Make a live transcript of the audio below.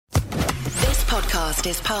podcast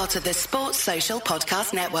is part of the Sports Social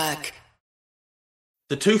Podcast Network.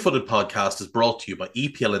 The Two-Footed Podcast is brought to you by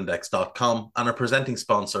EPLindex.com and our presenting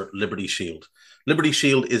sponsor, Liberty Shield. Liberty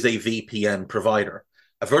Shield is a VPN provider.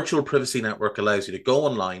 A virtual privacy network allows you to go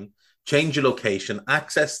online, change your location,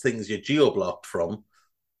 access things you're geo-blocked from,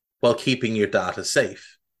 while keeping your data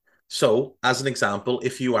safe. So, as an example,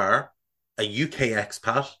 if you are a UK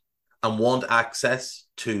expat and want access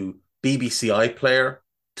to BBC iPlayer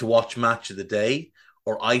to watch Match of the Day,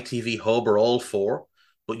 or ITV Hub, or all four,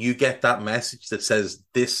 but you get that message that says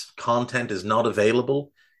this content is not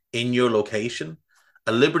available in your location,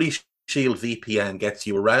 a Liberty Shield VPN gets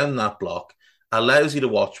you around that block, allows you to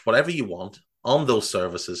watch whatever you want on those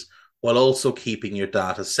services while also keeping your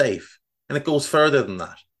data safe. And it goes further than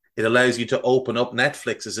that. It allows you to open up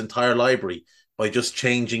Netflix's entire library by just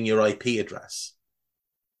changing your IP address.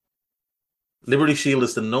 Liberty Shield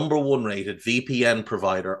is the #1 rated VPN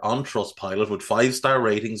provider on Trustpilot with 5-star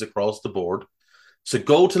ratings across the board. So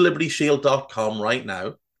go to libertyshield.com right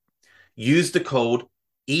now, use the code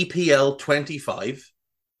EPL25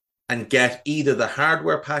 and get either the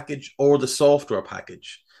hardware package or the software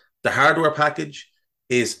package. The hardware package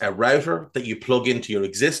is a router that you plug into your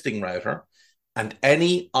existing router, and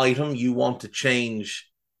any item you want to change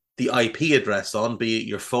the IP address on, be it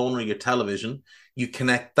your phone or your television, you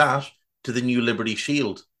connect that to the new Liberty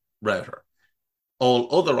Shield router.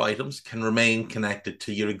 All other items can remain connected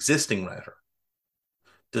to your existing router.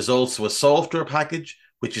 There's also a software package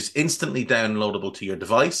which is instantly downloadable to your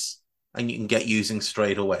device and you can get using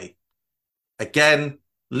straight away. Again,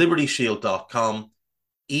 libertyshield.com,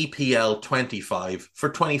 EPL25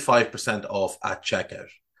 for 25% off at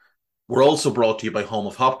checkout. We're also brought to you by Home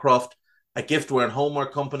of Hopcroft, a giftware and homeware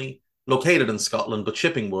company located in Scotland but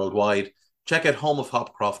shipping worldwide. Check out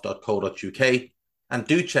homeofhopcroft.co.uk and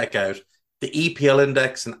do check out the EPL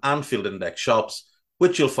Index and Anfield Index shops,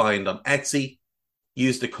 which you'll find on Etsy.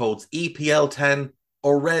 Use the codes EPL10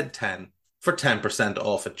 or RED10 for 10%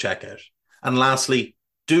 off at checkout. And lastly,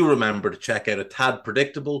 do remember to check out A Tad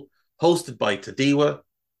Predictable, hosted by Tadiwa.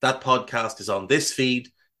 That podcast is on this feed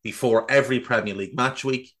before every Premier League match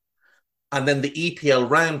week. And then the EPL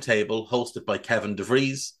Roundtable, hosted by Kevin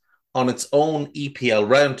DeVries, on its own EPL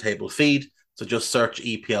Roundtable feed. So just search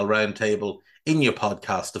EPL Roundtable in your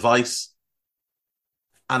podcast device.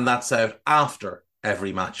 And that's out after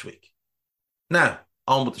every match week. Now,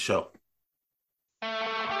 on with the show.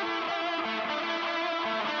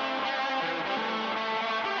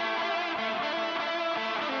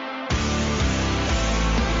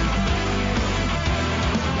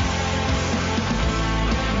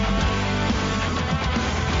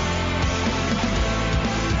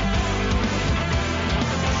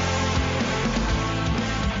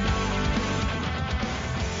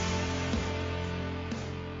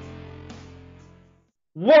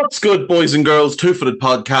 What's good, boys and girls? Two-Footed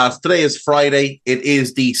Podcast. Today is Friday. It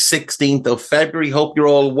is the 16th of February. Hope you're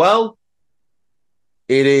all well.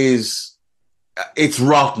 It's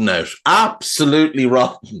rotten out. Absolutely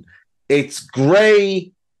rotten. It's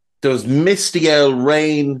grey. There's misty out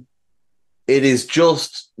rain. It is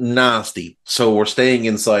just nasty. So we're staying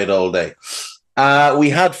inside all day. We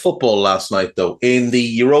had football last night, though. In the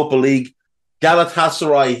Europa League,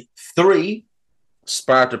 Galatasaray 3,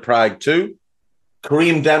 Sparta Prague 2.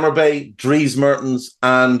 Karim Demirbay, Dries Mertens,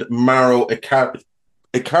 and Mauro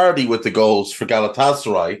Icardi with the goals for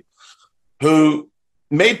Galatasaray, who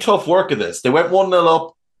made tough work of this. They went 1-0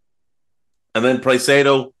 up, and then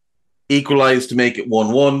Praicedo equalised to make it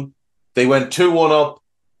 1-1. They went 2-1 up,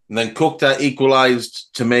 and then Kukta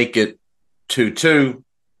equalised to make it 2-2.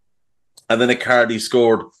 And then Icardi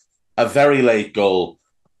scored a very late goal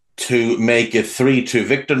to make it 3-2.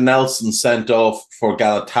 Victor Nelson sent off for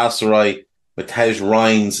Galatasaray, Matej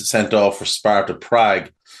Rines sent off for Sparta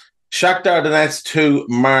Prague. Shakhtar Donetsk 2,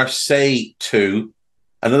 Marseille 2.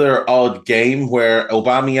 Another odd game where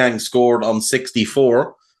Aubameyang scored on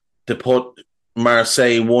 64 to put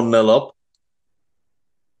Marseille 1-0 up.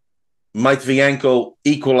 Matvienko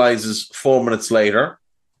equalises 4 minutes later.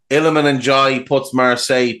 Iliman Ndiaye puts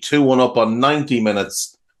Marseille 2-1 up on 90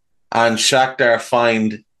 minutes. And Shakhtar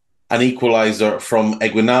find an equaliser from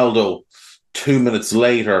Aguinaldo 2 minutes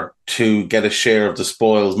later to get a share of the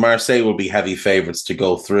spoils. Marseille will be heavy favourites to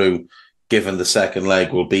go through, given the second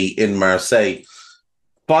leg will be in Marseille.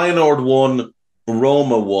 Feyenoord 1,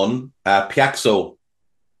 Roma 1. Piazzo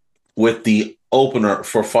with the opener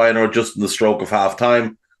for Feyenoord just in the stroke of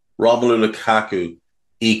half-time. Romelu Lukaku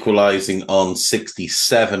equalising on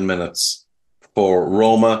 67 minutes for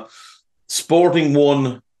Roma.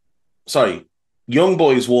 Young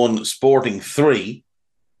Boys 1, Sporting 3.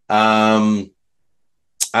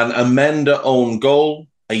 An Amenda own goal,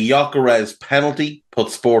 a Gyökeres penalty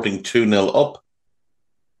put Sporting 2-0 up.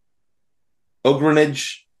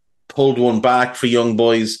 Ugrinage pulled one back for Young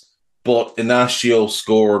Boys, but Inacio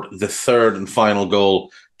scored the third and final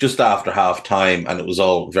goal just after half-time, and it was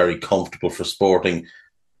all very comfortable for Sporting.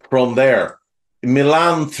 From there,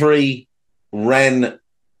 Milan 3, Rennes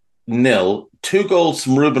 0. 2 goals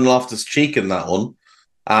from Ruben Loftus-Cheek in that one.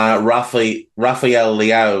 Rafael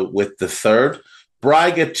Leao with the third.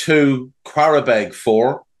 Braga 2, Qarabag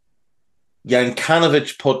 4.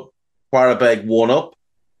 Jankanovic put Qarabag 1 up.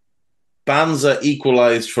 Banza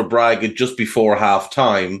equalised for Braga just before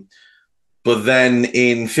half-time. But then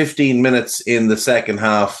in 15 minutes in the second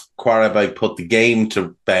half, Qarabag put the game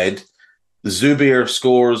to bed. Zubir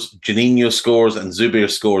scores, Juninho scores, and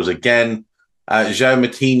Zubir scores again. João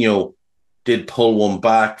Moutinho did pull one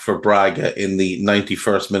back for Braga in the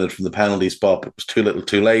 91st minute from the penalty spot, but it was too little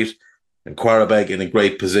too late. And Qarabag in a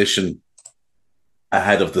great position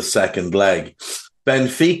ahead of the second leg.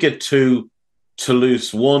 Benfica 2,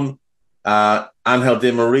 Toulouse 1. Angel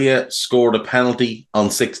Di Maria scored a penalty on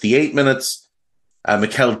 68 minutes.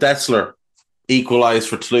 Mikel Dessler equalised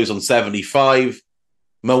for Toulouse on 75.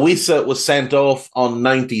 Mawisa was sent off on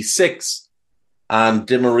 96. And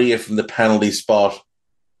Di Maria from the penalty spot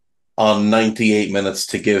on 98 minutes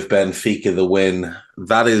to give Benfica the win.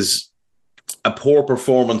 That is a poor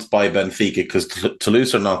performance by Benfica because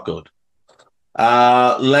Toulouse are not good.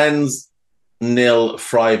 Lens 0,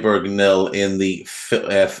 Freiburg 0 in the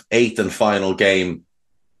eighth and final game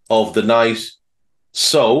of the night.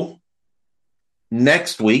 So,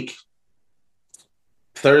 next week,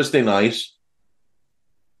 Thursday night,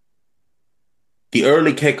 the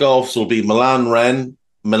early kickoffs will be Milan-Rennes.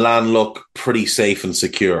 Milan look pretty safe and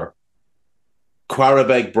secure.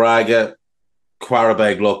 Qarabag-Braga.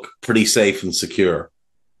 Qarabag look pretty safe and secure.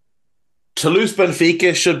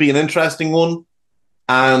 Toulouse-Benfica should be an interesting one.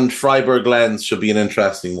 And Freiburg-Lens should be an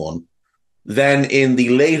interesting one. Then in the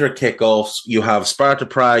later kickoffs, you have Sparta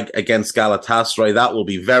Prague against Galatasaray. That will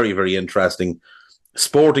be very, very interesting.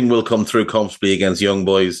 Sporting will come through comfortably against Young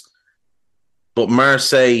Boys. But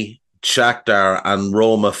Marseille, Shakhtar and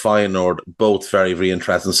Roma Feyenoord, both very, very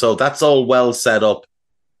interesting. So that's all well set up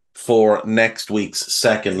for next week's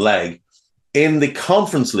second leg. In the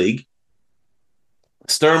Conference League,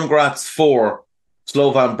 Sturm Graz 4,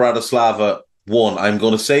 Slovan Bratislava 1. I'm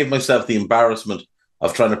going to save myself the embarrassment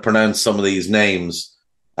of trying to pronounce some of these names.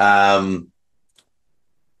 But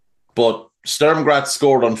Sturm Graz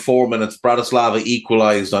scored on 4 minutes, Bratislava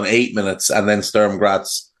equalised on 8 minutes, and then Sturm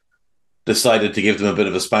Graz decided to give them a bit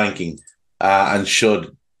of a spanking and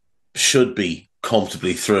should be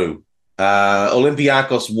comfortably through.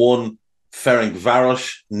 Olympiacos 1,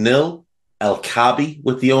 Ferencváros 0. El Kabi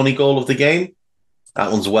with the only goal of the game.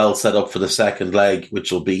 That one's well set up for the second leg,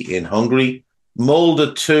 which will be in Hungary.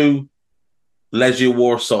 Molde 2, Legia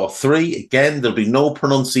Warsaw 3. Again, there'll be no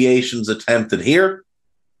pronunciations attempted here.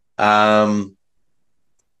 Molde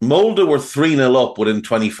were 3-0 up within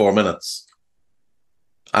 24 minutes.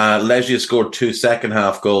 Legia scored 2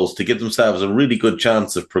 second-half goals to give themselves a really good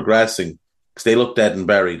chance of progressing because they looked dead and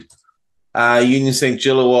buried. Union St.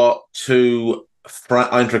 Gillois 2,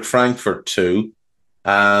 Eintracht Frankfurt 2.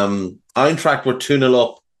 Eintracht were 2-0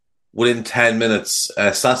 up within 10 minutes.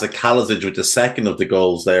 Sasa Kalazic with the second of the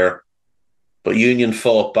goals there. But Union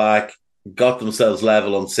fought back, got themselves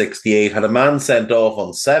level on 68, had a man sent off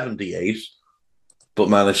on 78, but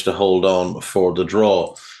managed to hold on for the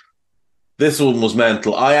draw. This one was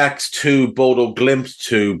mental. Ajax 2, Bodo Glimt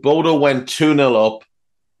 2. Bodo went 2-0 up.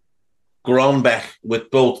 Gronbeck with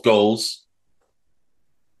both goals.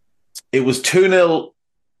 It was 2-0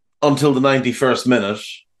 until the 91st minute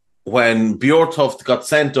when Bjortoft got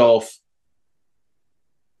sent off.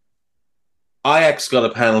 Ajax got a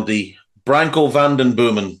penalty. Branko van den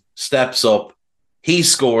Boomen steps up. He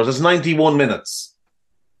scores. It's 91 minutes.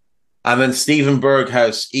 And then Steven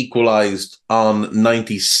Berghuis equalised on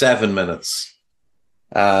 97 minutes.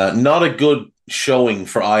 Not a good showing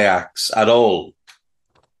for Ajax at all.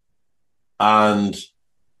 And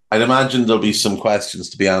I'd imagine there'll be some questions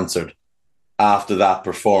to be answered after that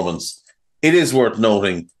performance. It is worth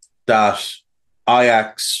noting that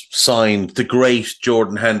Ajax signed the great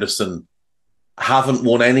Jordan Henderson, haven't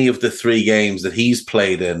won any of the 3 games that he's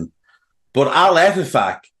played in. But Al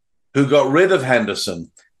Ettifaq, who got rid of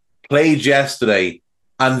Henderson, played yesterday,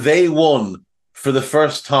 and they won for the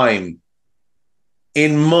first time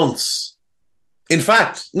in months. In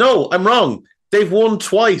fact, no, I'm wrong. They've won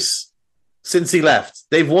twice since he left.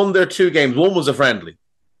 They've won their 2 games. One was a friendly.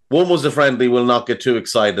 We'll not get too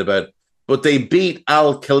excited about. But they beat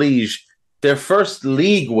Al Khalij, their first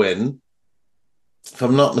league win if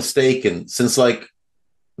I'm not mistaken, since like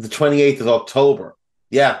the 28th of October.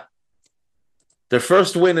 Yeah. Their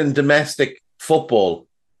first win in domestic football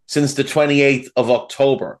since the 28th of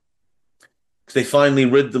October. They finally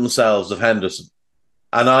rid themselves of Henderson.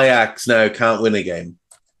 And Ajax now can't win a game.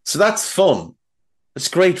 So that's fun. It's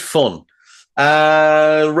great fun.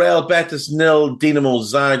 Real Betis 0, Dinamo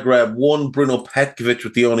Zagreb 1. Bruno Petkovic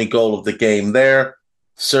with the only goal of the game there.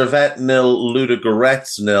 Servette 0,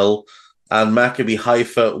 Ludogorets 0. And Maccabi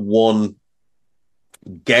Haifa 1,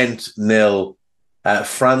 Ghent 0.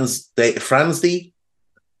 Franzdi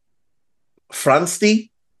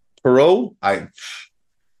Perot.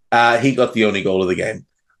 He got the only goal of the game.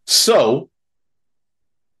 So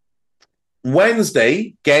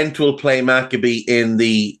Wednesday, Ghent will play Maccabi in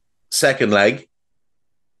the second leg.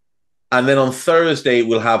 And then on Thursday,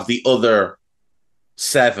 we'll have the other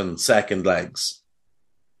 7 second legs.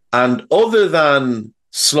 And other than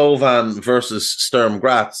Slovan versus Sturm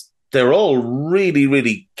Graz, they're all really,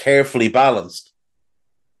 really carefully balanced.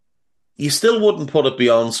 You still wouldn't put it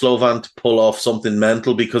beyond Slovan to pull off something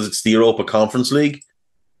mental because it's the Europa Conference League.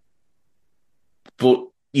 But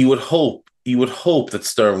you would hope that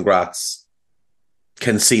Sturm Graz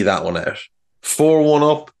can see that one out.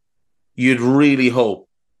 4-1 up, you'd really hope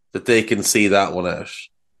that they can see that one out.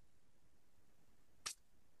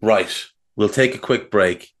 Right, we'll take a quick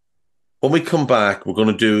break. When we come back, we're going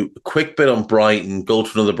to do a quick bit on Brighton, go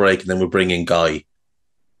to another break, and then we'll bring in Guy.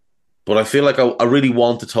 But I feel like I really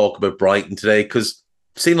want to talk about Brighton today because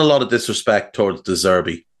I've seen a lot of disrespect towards De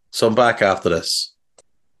Zerbi. So I'm back after this.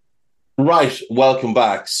 Right, welcome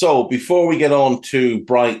back. So before we get on to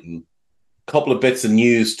Brighton, a couple of bits of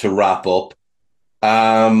news to wrap up.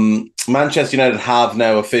 Manchester United have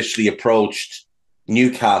now officially approached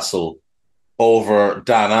Newcastle over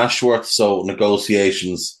Dan Ashworth, so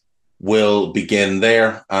negotiations will begin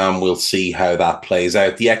there, and we'll see how that plays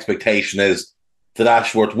out. The expectation is that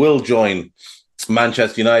Ashworth will join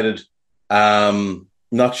Manchester United.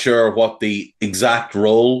 Not sure what the exact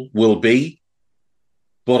role will be,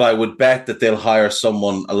 but I would bet that they'll hire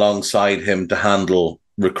someone alongside him to handle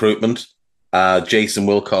recruitment. Jason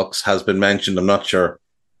Wilcox has been mentioned. I'm not sure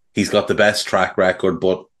he's got the best track record,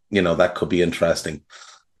 but, that could be interesting.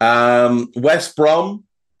 West Brom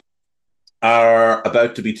are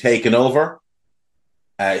about to be taken over.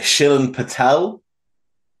 Shilan Patel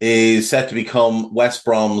is set to become West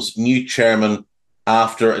Brom's new chairman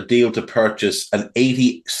after a deal to purchase an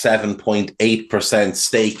 87.8%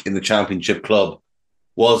 stake in the championship club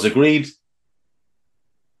was agreed.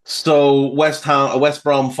 So West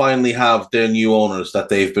Brom finally have their new owners that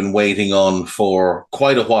they've been waiting on for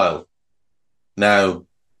quite a while. Now,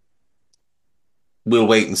 we'll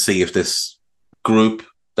wait and see if this group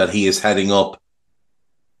that he is heading up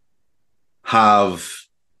have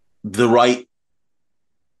the right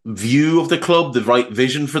view of the club, the right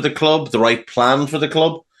vision for the club, the right plan for the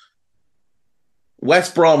club.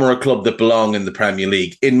 West Brom are a club that belong in the Premier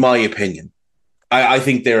League, in my opinion. I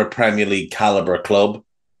think they're a Premier League caliber club.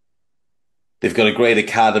 They've got a great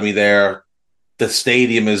academy there. The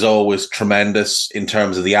stadium is always tremendous in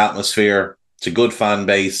terms of the atmosphere. It's a good fan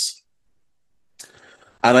base.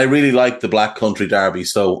 And I really like the Black Country Derby,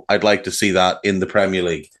 so I'd like to see that in the Premier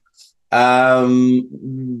League.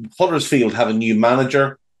 Huddersfield have a new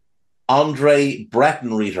manager, Andre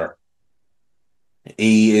Brettenreiter.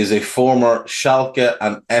 He is a former Schalke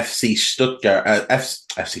and FC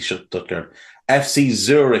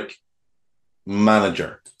Zurich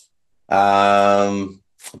manager.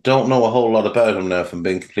 Don't know a whole lot about him now, if I'm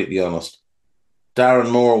being completely honest.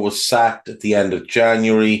 Darren Moore was sacked at the end of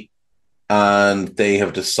January, and they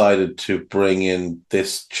have decided to bring in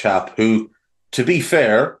this chap who, to be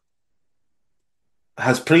fair,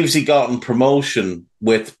 has previously gotten promotion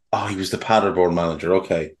with... he was the Paderborn manager,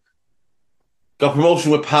 okay. Got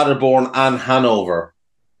promotion with Paderborn and Hanover.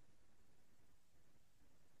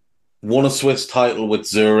 Won a Swiss title with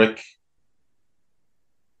Zurich.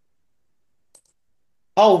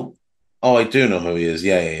 Oh, I do know who he is.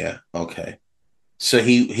 Yeah. Okay. So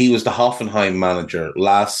he was the Hoffenheim manager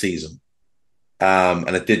last season.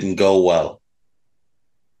 And it didn't go well.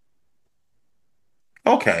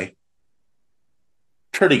 Okay.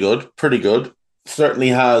 Pretty good. Certainly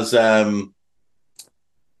has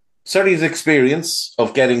experience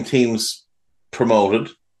of getting teams promoted.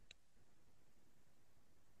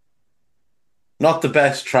 Not the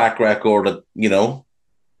best track record at,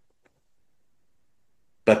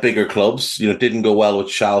 at bigger clubs. Didn't go well with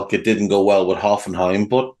Schalke, didn't go well with Hoffenheim,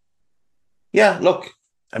 but yeah, look,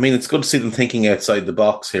 I mean, it's good to see them thinking outside the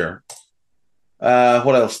box here.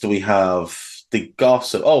 What else do we have? The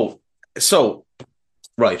gossip.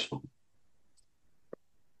 Right.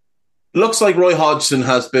 Looks like Roy Hodgson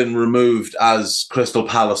has been removed as Crystal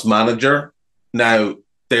Palace manager. Now,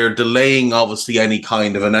 they're delaying, obviously, any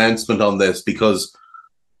kind of announcement on this because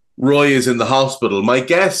Roy is in the hospital. My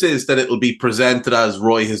guess is that it'll be presented as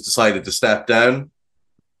Roy has decided to step down.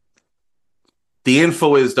 The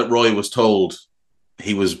info is that Roy was told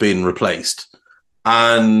he was being replaced.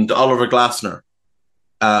 And Oliver Glasner,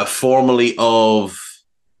 formerly of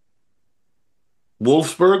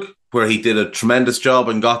Wolfsburg, where he did a tremendous job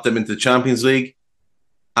and got them into the Champions League,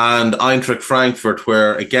 and Eintracht Frankfurt,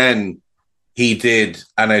 where, again, he did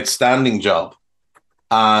an outstanding job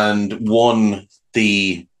and won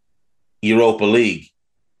the Europa League.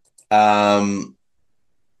 It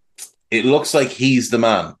looks like he's the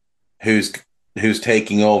man who's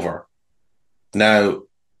taking over. Now,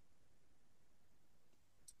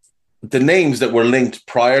 the names that were linked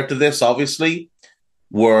prior to this, obviously,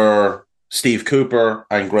 were Steve Cooper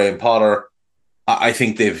and Graham Potter. I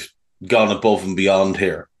think they've gone above and beyond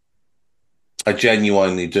here. I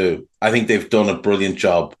genuinely do. I think they've done a brilliant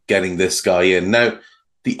job getting this guy in. Now,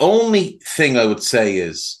 the only thing I would say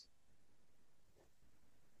is,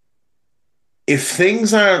 if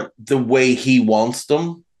things aren't the way he wants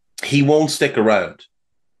them, he won't stick around.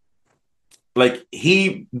 Like,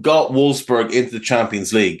 he got Wolfsburg into the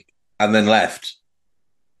Champions League and then left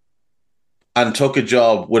and took a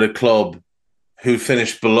job with a club who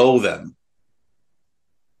finished below them.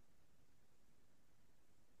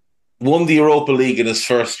 Won the Europa League in his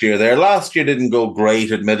first year there. Last year didn't go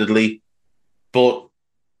great, admittedly, but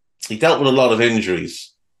he dealt with a lot of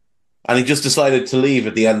injuries and he just decided to leave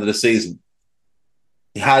at the end of the season.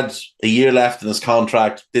 He had a year left in his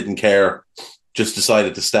contract, didn't care, just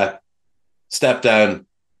decided to step down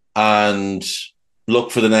and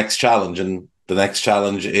look for the next challenge. And the next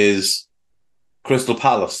challenge is Crystal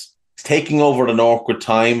Palace. He's taking over at an awkward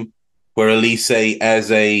time where Elise,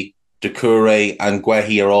 Eze, Doucouré and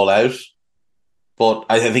Guehi are all out. But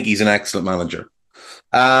I think he's an excellent manager.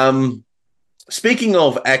 Speaking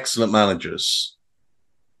of excellent managers,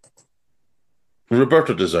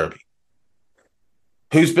 Roberto De Zerbi,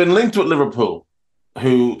 who's been linked with Liverpool,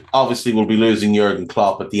 who obviously will be losing Jurgen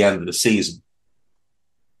Klopp at the end of the season.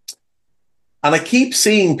 And I keep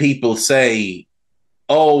seeing people say,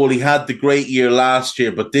 oh, well, he had the great year last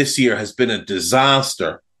year, but this year has been a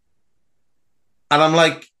disaster. And I'm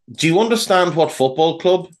like, do you understand what football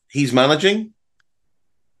club he's managing?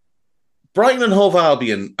 Brighton and Hove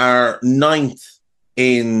Albion are 9th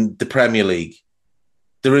in the Premier League.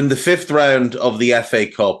 They're in the 5th round of the FA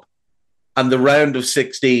Cup and the round of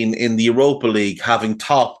 16 in the Europa League, having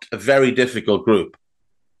topped a very difficult group.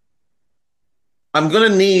 I'm going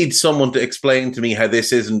to need someone to explain to me how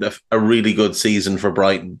this isn't a really good season for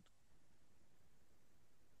Brighton.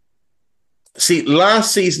 See,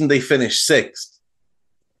 last season they finished 6th.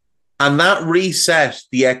 And that reset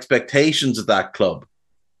the expectations of that club.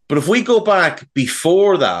 But if we go back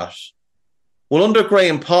before that, well, under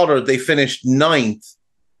Graham Potter, they finished 9th,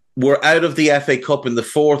 were out of the FA Cup in the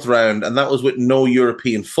 4th round, and that was with no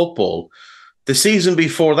European football. The season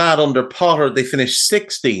before that, under Potter, they finished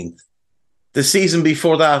 16th. The season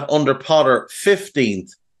before that, under Potter,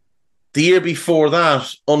 15th. The year before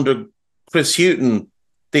that, under Chris Hughton,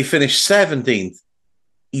 they finished 17th.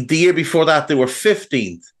 The year before that, they were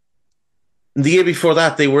 15th. And the year before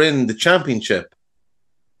that, they were in the Championship.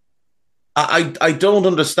 I don't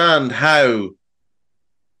understand how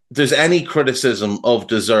there's any criticism of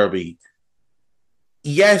De Zerbi.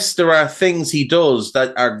 Yes, there are things he does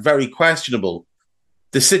that are very questionable.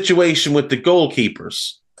 The situation with the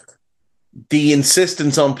goalkeepers, the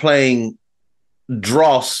insistence on playing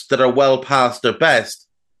dross that are well past their best.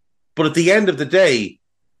 But at the end of the day,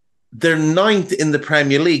 they're 9th in the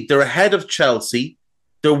Premier League. They're ahead of Chelsea.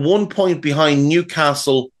 They're 1 point behind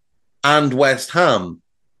Newcastle and West Ham.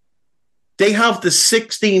 They have the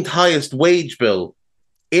 16th highest wage bill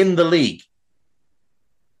in the league.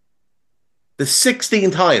 The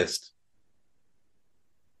 16th highest.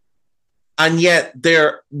 And yet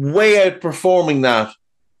they're way outperforming that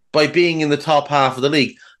by being in the top half of the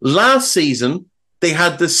league. Last season, they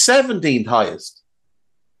had the 17th highest.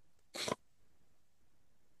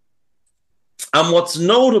 And what's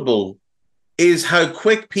notable is how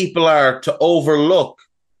quick people are to overlook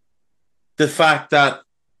the fact that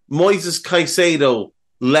Moises Caicedo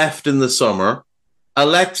left in the summer,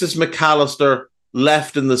 Alexis McAllister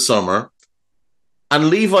left in the summer, and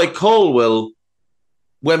Levi Colwill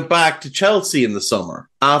went back to Chelsea in the summer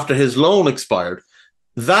after his loan expired.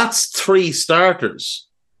 That's 3 starters.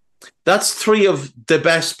 That's 3 of the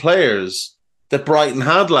best players that Brighton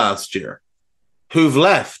had last year who've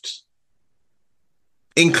left,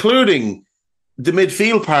 including the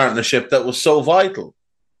midfield partnership that was so vital.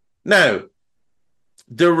 Now,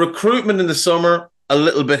 the recruitment in the summer, a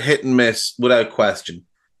little bit hit and miss, without question.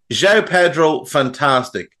 João Pedro,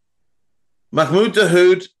 fantastic. Mahmoud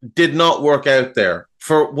Dahoud did not work out there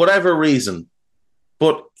for whatever reason,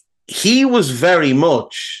 but he was very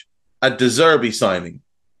much a De Zerbi signing.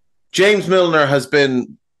 James Milner has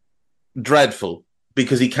been dreadful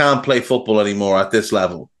because he can't play football anymore at this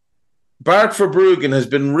level. Bart Verbruggen has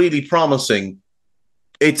been really promising.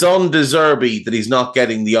 It's on De Zerbi that he's not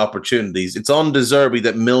getting the opportunities. It's on De Zerbi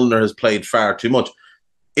that Milner has played far too much.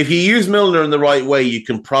 If you use Milner in the right way, you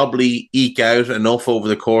can probably eke out enough over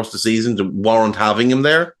the course of the season to warrant having him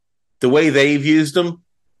there. The way they've used him,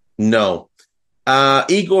 no.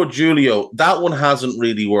 Igor Julio, that one hasn't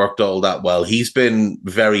really worked all that well. He's been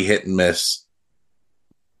very hit and miss.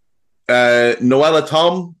 Noella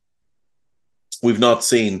Tom, we've not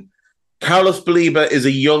seen. Carlos Baliba is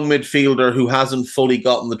a young midfielder who hasn't fully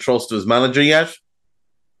gotten the trust of his manager yet.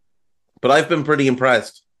 But I've been pretty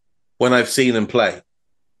impressed when I've seen him play.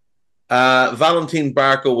 Valentin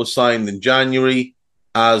Barco was signed in January,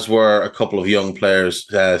 as were a couple of young players,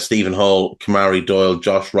 Stephen Hall, Kamari Doyle,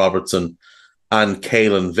 Josh Robertson, and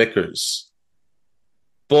Caelan Vickers.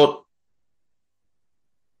 But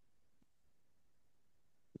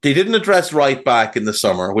they didn't address right back in the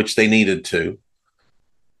summer, which they needed to.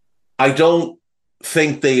 I don't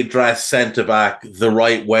think they addressed centre back the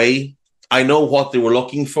right way. I know what they were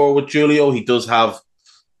looking for with Julio. He does have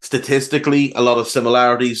statistically a lot of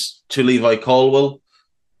similarities to Levi Colwill.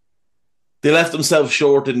 They left themselves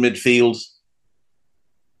short in midfield.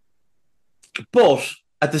 But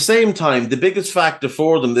at the same time, the biggest factor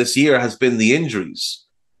for them this year has been the injuries.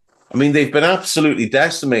 I mean, they've been absolutely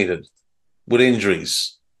decimated with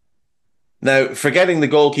injuries. Now, forgetting the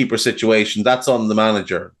goalkeeper situation, that's on the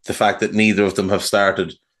manager, the fact that neither of them have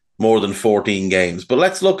started more than 14 games. But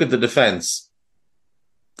let's look at the defence.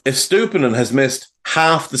 If Stupinan has missed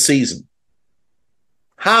half the season,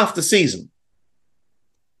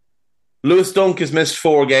 Lewis Dunk has missed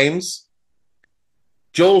 4 games.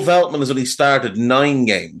 Joel Veltman has only started 9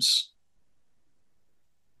 games.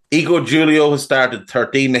 Igor Julio has started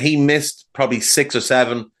 13. Now, he missed probably 6 or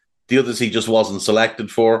 7. The others he just wasn't selected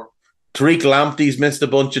for. Tariq Lamptey's missed a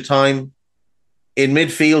bunch of time. In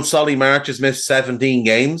midfield, Solly March has missed 17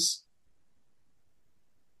 games.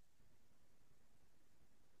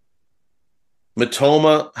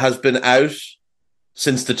 Matoma has been out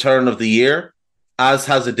since the turn of the year, as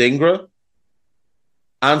has Adingra.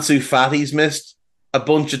 Ansu Fati's missed a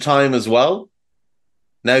bunch of time as well.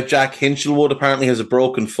 Now Jack Hinchelwood apparently has a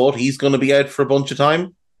broken foot. He's going to be out for a bunch of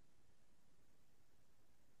time.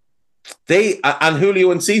 And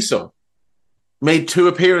Julio Enciso made 2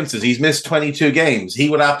 appearances. He's missed 22 games. He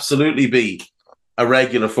would absolutely be a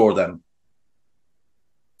regular for them.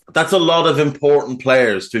 That's a lot of important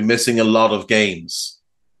players to be missing a lot of games.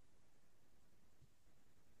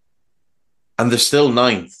 And they're still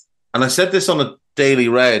 9th. And I said this on a Daily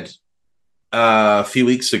Red a few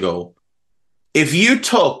weeks ago. If you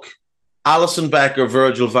took Alisson Becker,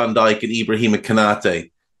 Virgil van Dijk and Ibrahima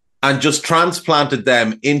Konate and just transplanted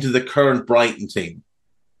them into the current Brighton team,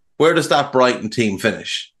 where does that Brighton team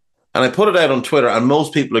finish? And I put it out on Twitter and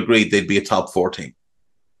most people agreed they'd be a top 4 team.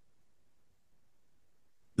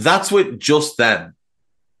 That's with just them.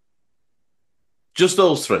 Just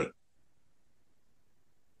those 3.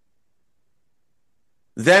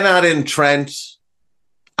 Then add in Trent,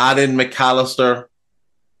 add in McAllister,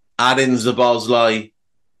 add in Szoboszlai,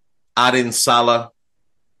 add in Salah.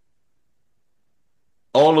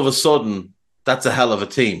 All of a sudden, that's a hell of a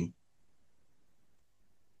team.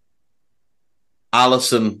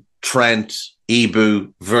 Alisson, Trent,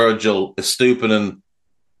 Ibu, Virgil, Estupinan,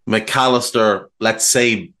 McAllister, let's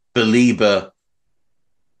say Baliba,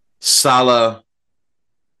 Salah,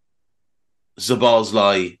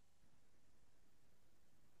 Szoboszlai,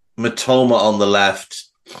 Matoma on the left,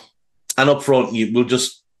 and up front we'll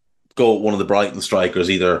just go with one of the Brighton strikers,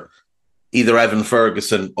 either Evan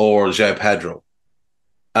Ferguson or João Pedro.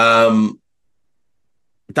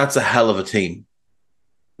 That's a hell of a team.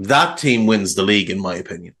 That team wins the league, in my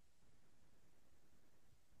opinion.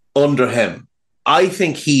 Under him, I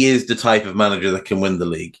think he is the type of manager that can win the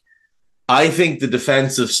league. I think the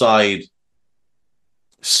defensive side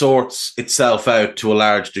sorts itself out to a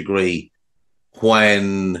large degree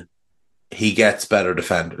when he gets better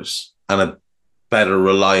defenders and a better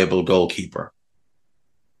reliable goalkeeper.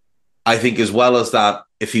 I think as well as that,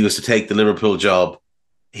 if he was to take the Liverpool job,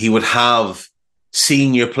 he would have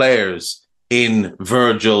senior players in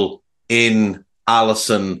Virgil, in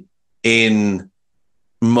Alisson, in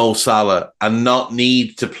Mo Salah and not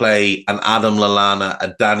need to play an Adam Lallana,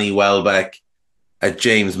 a Danny Welbeck, a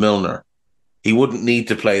James Milner. He wouldn't need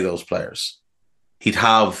to play those players. He'd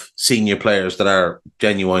have senior players that are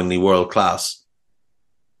genuinely world class.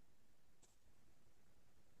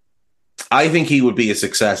 I think he would be a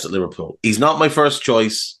success at Liverpool. He's not my first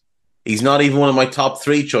choice. He's not even one of my top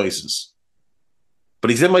 3 choices.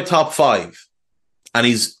 But he's in my top 5. And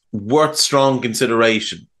he's worth strong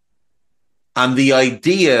consideration. And the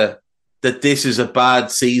idea that this is a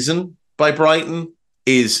bad season by Brighton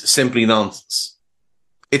is simply nonsense.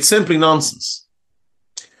 It's simply nonsense.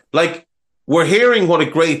 Like, we're hearing what a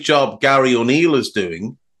great job Gary O'Neill is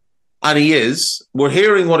doing, and he is. We're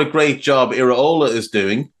hearing what a great job Iraola is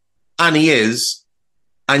doing, and he is.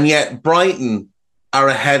 And yet Brighton are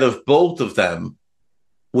ahead of both of them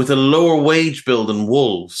with a lower wage bill than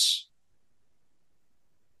Wolves.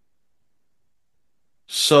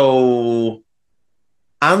 So,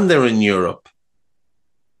 and they're in Europe.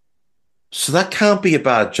 So that can't be a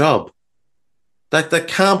bad job. That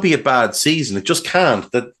can't be a bad season. It just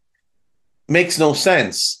can't. That makes no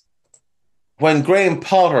sense. When Graham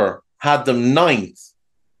Potter had them 9th,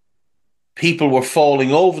 people were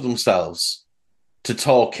falling over themselves to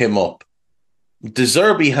talk him up. De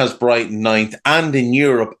Zerbi has Brighton 9th and in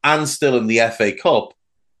Europe and still in the FA Cup.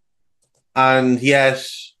 And yet,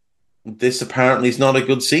 this apparently is not a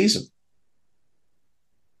good season.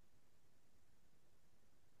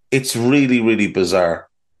 It's really, really bizarre.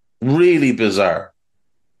 Really bizarre.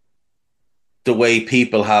 The way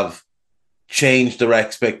people have changed their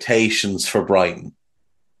expectations for Brighton.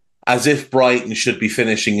 As if Brighton should be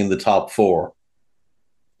finishing in the top 4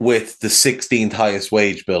 with the 16th highest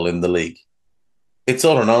wage bill in the league. It's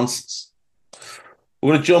utter nonsense.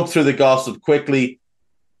 We're going to jump through the gossip quickly.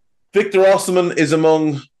 Victor Osimhen is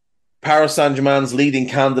among Paris Saint-Germain's leading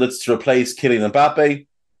candidates to replace Kylian Mbappe,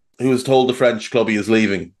 who has told the French club he is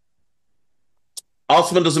leaving.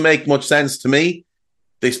 Osimhen doesn't make much sense to me.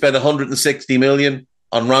 They spent 160 million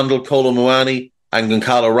on Randall Kolo Muani and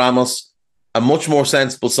Goncalo Ramos. A much more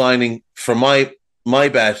sensible signing for my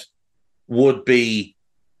bet would be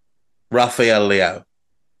Rafael Leao.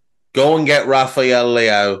 Go and get Rafael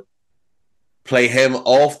Leao. Play him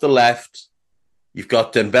off the left. You've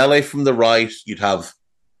got Dembele from the right. You'd have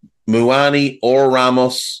Muani or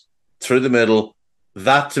Ramos through the middle.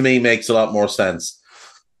 That to me makes a lot more sense.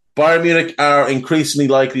 Bayern Munich are increasingly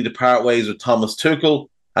likely to part ways with Thomas Tuchel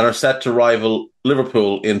and are set to rival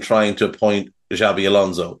Liverpool in trying to appoint Xabi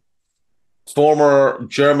Alonso. Former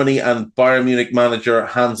Germany and Bayern Munich manager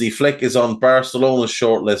Hansi Flick is on Barcelona's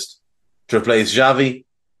shortlist to replace Xavi,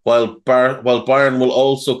 while Bayern will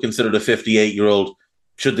also consider the 58-year-old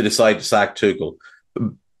should they decide to sack Tuchel.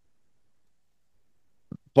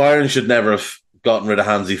 Bayern should never have gotten rid of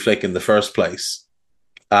Hansi Flick in the first place.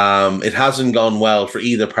 It hasn't gone well for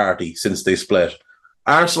either party since they split.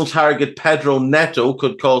 Arsenal target Pedro Neto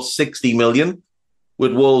could cost 60 million,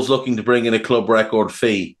 with Wolves looking to bring in a club record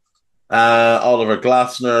fee. Oliver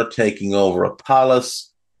Glasner taking over at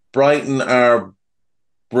Palace. Brighton are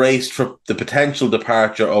braced for the potential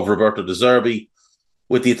departure of Roberto De Zerbi,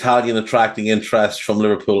 with the Italian attracting interest from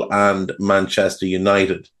Liverpool and Manchester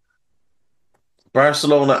United.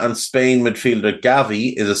 Barcelona and Spain midfielder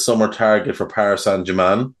Gavi is a summer target for Paris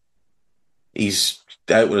Saint-Germain. He's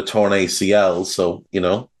out with a torn ACL, so, you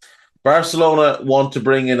know. Barcelona want to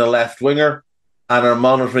bring in a left winger and are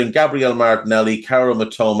monitoring Gabriel Martinelli, Kaoru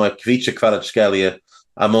Mitoma, Kvicha Kvaratskhelia,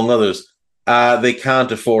 among others. They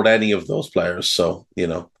can't afford any of those players, so, you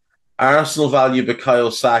know. Arsenal value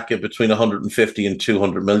Bukayo Saka between 150 and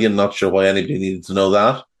 200 million. Not sure why anybody needed to know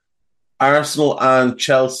that. Arsenal and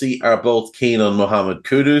Chelsea are both keen on Mohamed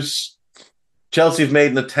Kudus. Chelsea have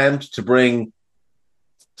made an attempt to bring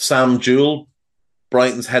Sam Jewell,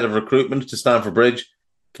 Brighton's head of recruitment, to Stamford Bridge.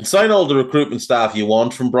 Can sign all the recruitment staff you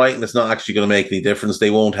want from Brighton. It's not actually going to make any difference.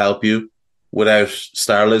 They won't help you without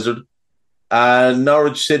Star Lizard.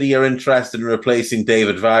 Norwich City are interested in replacing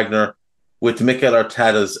David Wagner with Mikel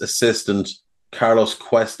Arteta's assistant, Carlos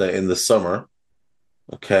Cuesta, in the summer.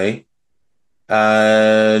 Okay.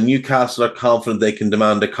 Newcastle are confident they can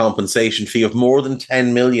demand a compensation fee of more than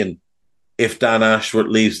 10 million if Dan Ashworth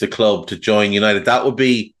leaves the club to join United. That would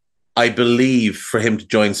be, I believe, for him to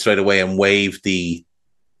join straight away and waive the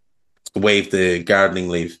gardening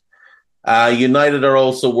leave. United are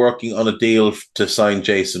also working on a deal to sign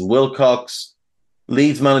Jason Wilcox.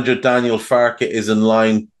 Leeds manager Daniel Farke is in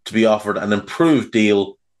line to be offered an improved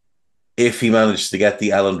deal if he manages to get the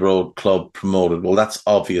Elland Road club promoted. Well, that's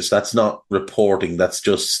obvious. That's not reporting. That's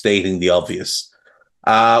just stating the obvious.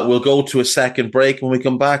 We'll go to a second break. When we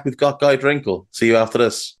come back, we've got Guy Drinkle. See you after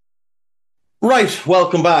this. Right,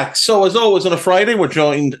 welcome back. So, as always on a Friday, we're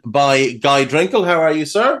joined by Guy Drinkle. How are you,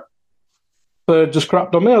 sir? Just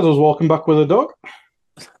crapped on me as I was walking back with a dog.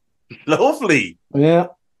 Lovely. Yeah,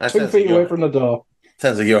 That 2 feet away from the door.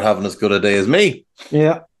 Sounds like you're having as good a day as me.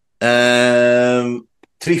 Yeah. To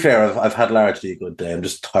be fair, I've had largely a good day. I'm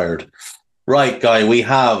just tired. Right, Guy, we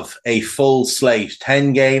have a full slate,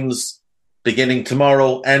 10 games beginning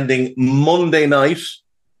tomorrow, ending Monday night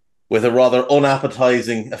with a rather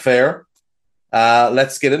unappetizing affair.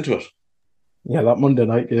 Let's get into it. Yeah, that Monday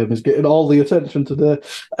night game is getting all the attention today.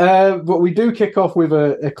 But we do kick off with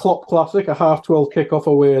a Klopp classic, a 12:30 kickoff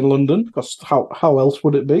away in London, because how else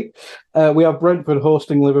would it be? We have Brentford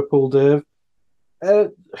hosting Liverpool, Dave. I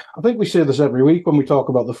think we say this every week when we talk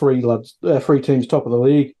about the three teams top of the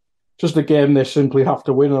league. Just a game they simply have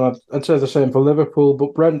to win, and I'd say the same for Liverpool.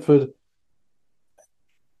 But Brentford,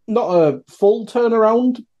 not a full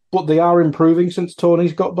turnaround, but they are improving since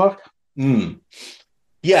Tony's got back.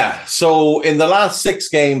 Yeah, so in the last 6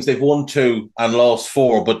 games, they've won 2 and lost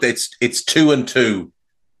 4, but it's 2-2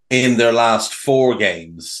 in their last 4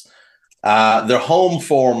 games. Their home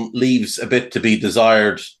form leaves a bit to be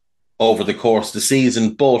desired over the course of the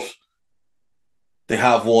season, but they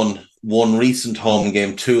have won 1 recent home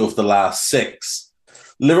game, 2 of the last 6.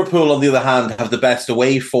 Liverpool, on the other hand, have the best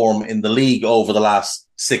away form in the league over the last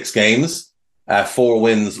 6 games. 4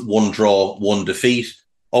 wins, 1 draw, 1 defeat.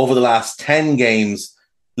 Over the last 10 games,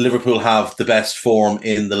 Liverpool have the best form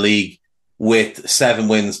in the league with 7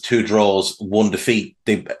 wins, 2 draws, 1 defeat.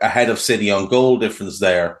 They're ahead of City on goal difference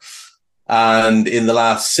there. And in the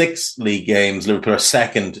last 6 league games, Liverpool are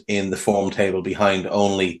second in the form table behind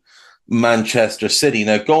only Manchester City.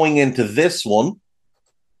 Now, going into this one,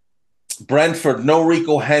 Brentford, no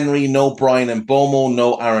Rico Henry, no Brian Mbeumo,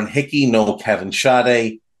 no Aaron Hickey, no Kevin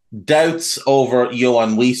Schade. Doubts over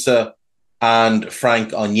Yohan Wissa and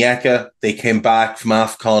Frank Onyeka. They came back from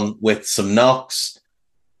AFCON with some knocks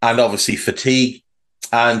and obviously fatigue.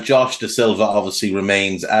 And Josh Da Silva obviously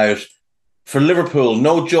remains out. For Liverpool,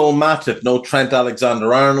 no Joel Matip, no Trent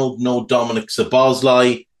Alexander-Arnold, no Dominic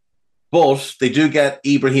Szoboszlai. But they do get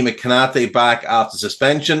Ibrahima Konate back after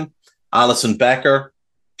suspension. Alisson Becker,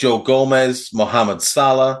 Joe Gomez, Mohamed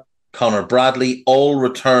Salah, Connor Bradley all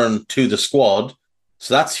return to the squad.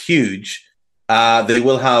 So that's huge. They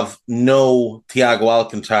will have no Thiago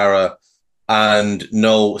Alcantara and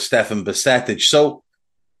no Stefan Bajcetic. So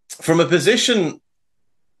from a position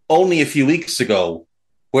only a few weeks ago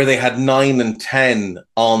where they had 9 and 10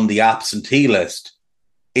 on the absentee list,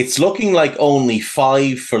 it's looking like only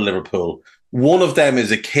 5 for Liverpool. One of them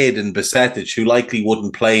is a kid in Bajcetic who likely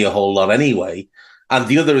wouldn't play a whole lot anyway. And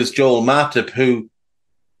the other is Joel Matip, who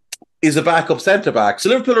is a backup centre-back. So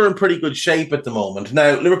Liverpool are in pretty good shape at the moment.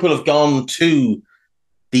 Now, Liverpool have gone to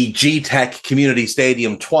the G-Tech Community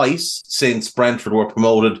Stadium twice since Brentford were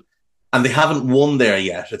promoted, and they haven't won there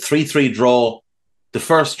yet. A 3-3 draw the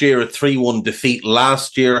first year, a 3-1 defeat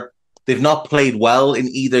last year. They've not played well in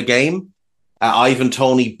either game. Ivan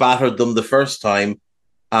Toney battered them the first time,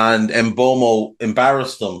 and Mbeumo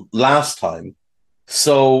embarrassed them last time.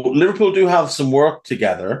 So Liverpool do have some work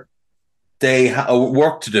together. They have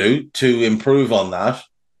work to do to improve on that.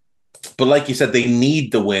 But like you said, they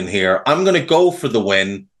need the win here. I'm going to go for the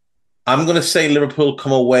win. I'm going to say Liverpool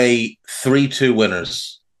come away 3-2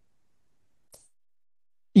 winners.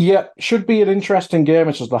 Yeah, should be an interesting game.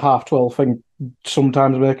 It's just the 12:30 thing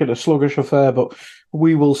sometimes make it a sluggish affair, but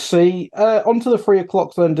we will see. On to the 3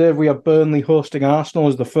 o'clock then, Dave. We have Burnley hosting Arsenal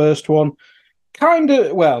as the first one. Kind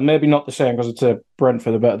of, well, maybe not the same because it's a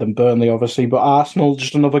Brentford are better than Burnley, obviously, but Arsenal,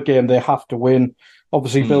 just another game they have to win.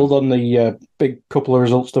 Obviously, build on the big couple of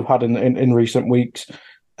results they've had in recent weeks.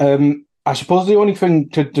 I suppose the only thing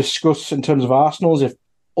to discuss in terms of Arsenal is if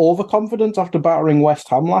overconfidence after battering West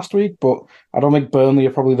Ham last week, but I don't think Burnley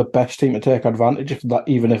are probably the best team to take advantage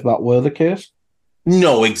even if that were the case.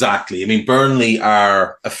 No, exactly. I mean, Burnley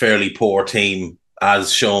are a fairly poor team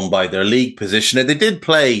as shown by their league position. They did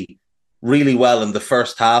play really well in the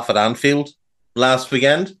first half at Anfield last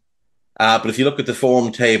weekend. But if you look at the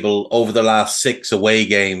form table over the last 6 away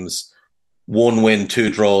games, 1 win,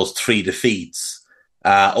 2 draws, 3 defeats.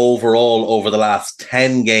 Overall, over the last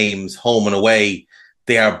 10 games, home and away,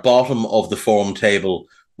 they are bottom of the form table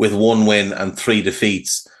with 1 win and 3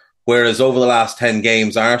 defeats. Whereas over the last 10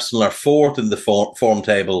 games, Arsenal are 4th in the form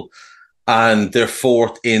table and they're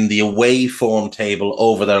 4th in the away form table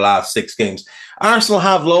over their last 6 games. Arsenal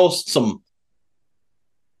have lost some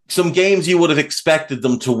games you would have expected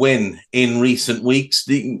them to win in recent weeks.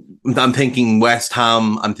 I'm thinking West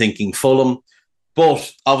Ham, I'm thinking Fulham,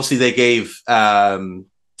 but obviously they gave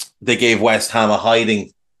West Ham a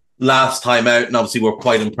hiding last time out, and obviously were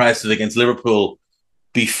quite impressive against Liverpool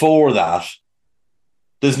before that.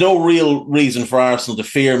 There's no real reason for Arsenal to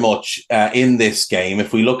fear much in this game.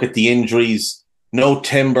 If we look at the injuries, no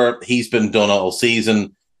Timber, he's been done all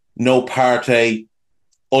season. No Partey,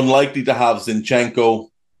 unlikely to have Zinchenko.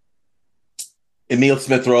 Emile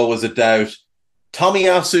Smith-Rowe is a doubt.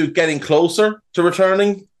 Tomiyasu getting closer to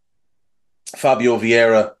returning. Fabio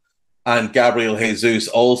Vieira and Gabriel Jesus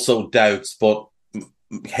also doubts, but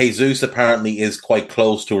Jesus apparently is quite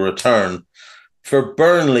close to a return. For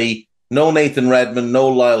Burnley, no Nathan Redmond, no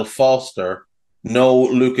Lyle Foster, no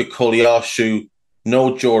Luka Kolyashu,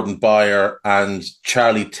 no Jordan Bayer, and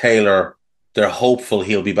Charlie Taylor. They're hopeful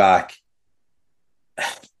he'll be back.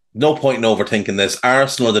 No point in overthinking this.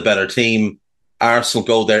 Arsenal are the better team. Arsenal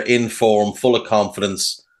go there in form, full of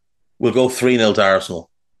confidence. We'll go 3-0 to Arsenal.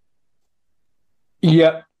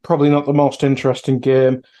 Yeah, probably not the most interesting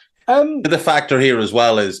game. The factor here as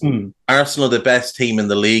well is Arsenal are the best team in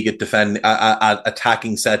the league at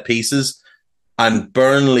attacking set pieces, and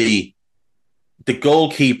Burnley, the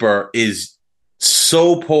goalkeeper, is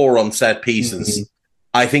so poor on set pieces.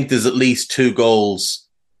 I think there's at least 2 goals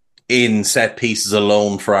in set pieces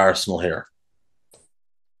alone for Arsenal here.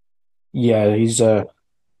 Yeah, he's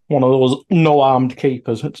one of those no-armed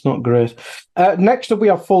keepers. It's not great. Next up, we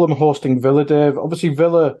have Fulham hosting Villa, Dave. Obviously,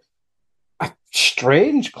 Villa, a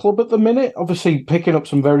strange club at the minute. Obviously, picking up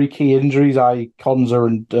some very key injuries, Konza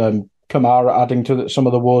and Kamara adding to some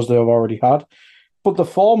of the woes they have already had. But the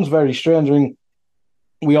form's very strange. I mean,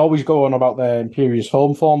 we always go on about their imperious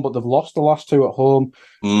home form, but they've lost the last 2 at home.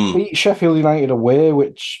 Beat Sheffield United away,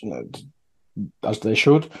 which, as they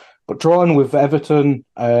should, but drawing with Everton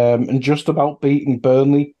and just about beating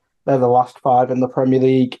Burnley. They're the last 5 in the Premier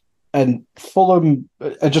League. And Fulham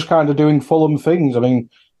are just kind of doing Fulham things. I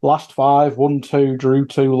mean, last 5, 1-2, drew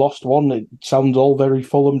 2, lost 1. It sounds all very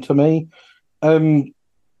Fulham to me. I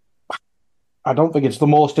don't think it's the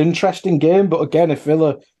most interesting game, but again, if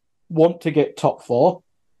Villa want to get top 4,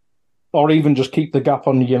 or even just keep the gap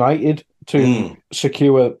on United to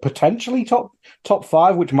secure potentially top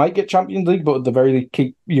 5, which might get Champions League, but at the very least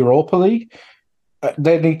keep Europa League,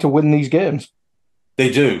 they need to win these games. They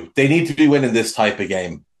do. They need to be winning this type of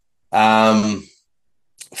game. Fulham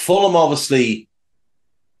obviously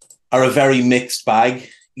are a very mixed bag.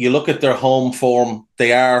 You look at their home form;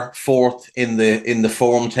 they are 4th in the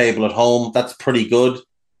form table at home. That's pretty good.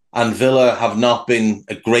 And Villa have not been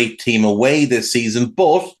a great team away this season,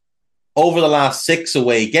 but over the last 6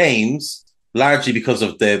 away games, largely because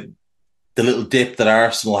of the little dip that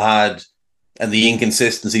Arsenal had and the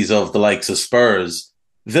inconsistencies of the likes of Spurs,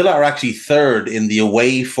 Villa are actually 3rd in the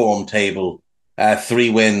away form table, 3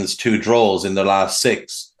 wins, 2 draws in their last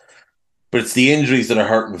 6. But it's the injuries that are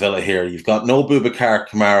hurting Villa here. You've got no Boubacar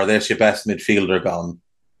Kamara, there's your best midfielder gone.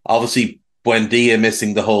 Obviously, Buendia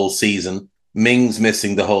missing the whole season. Mings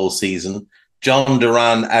missing the whole season. John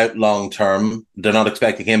Duran out long term. They're not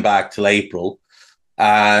expecting him back till April.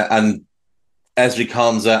 And Ezri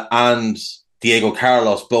Konsa and Diego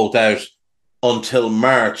Carlos both out until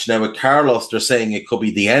March. Now with Carlos, they're saying it could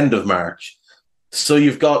be the end of March. So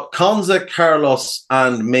you've got Konsa, Carlos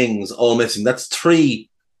and Mings all missing. That's 3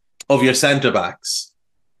 of your centre-backs.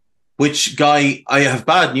 Which, Guy, I have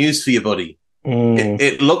bad news for you, buddy.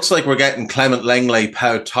 It looks like we're getting Clement Lenglet,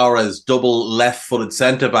 Pau Torres, double left-footed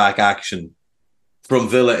centre-back action from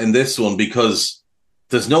Villa in this one, because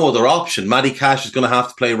there's no other option. Matty Cash is going to have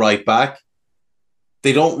to play right back.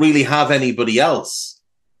 They don't really have anybody else.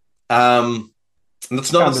 And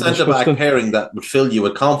it's not a centre-back pairing that would fill you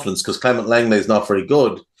with confidence, because Clement Lenglet is not very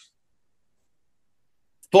good.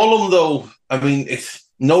 Fulham, though, I mean, if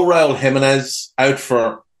no Raul Jimenez out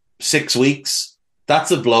for 6 weeks,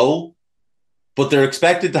 that's a blow. But they're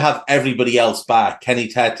expected to have everybody else back. Kenny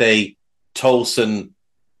Tete, Tosin,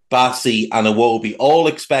 Bassi and Iwobi, all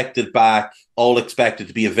expected back, all expected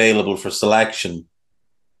to be available for selection.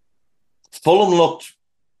 Fulham looked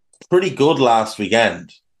pretty good last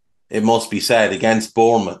weekend, it must be said, against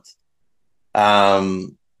Bournemouth.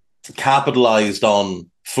 Capitalised on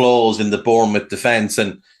flaws in the Bournemouth defence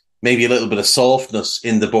and maybe a little bit of softness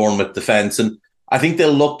in the Bournemouth defence. And I think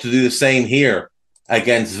they'll look to do the same here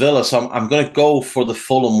against Villa. So I'm going to go for the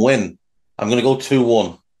Fulham win. I'm going to go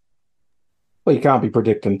 2-1. Well, you can't be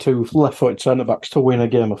predicting 2 left-footed centre-backs to win a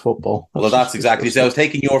game of football. That's exactly it. So I was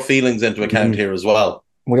taking your feelings into account here as well.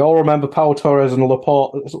 We all remember Pau Torres and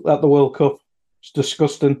Laporte at the World Cup. It's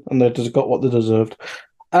disgusting, and they just got what they deserved.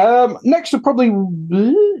 Next up, probably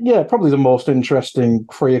the most interesting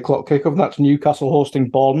 3 o'clock kickoff, and that's Newcastle hosting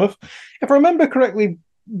Bournemouth. If I remember correctly,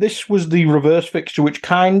 this was the reverse fixture which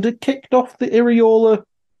kind of kicked off the Iriola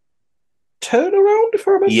turnaround, if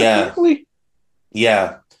I remember correctly.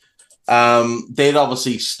 Yeah. They'd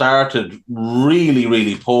obviously started really,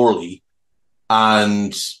 really poorly,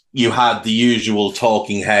 and you had the usual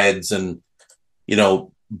talking heads and,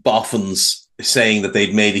 boffins saying that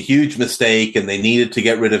they'd made a huge mistake and they needed to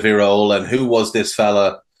get rid of Irol, and who was this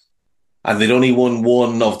fella? And they'd only won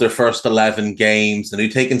one of their first 11 games, and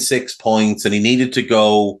he'd taken 6 points, and he needed to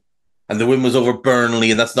go, and the win was over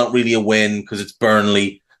Burnley, and that's not really a win because it's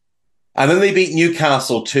Burnley. And then they beat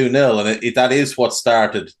Newcastle 2-0, and that is what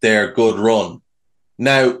started their good run.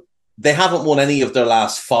 Now, they haven't won any of their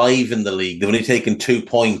last 5 in the league. They've only taken 2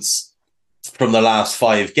 points from the last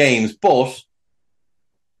 5 games, but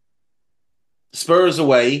Spurs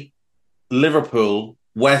away, Liverpool,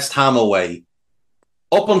 West Ham away.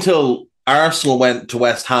 Up until Arsenal went to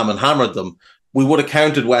West Ham and hammered them, we would have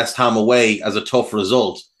counted West Ham away as a tough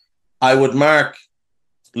result. I would mark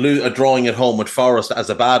a drawing at home with Forest as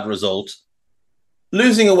a bad result.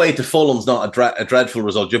 Losing away to Fulham's not a dreadful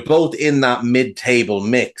result. You're both in that mid-table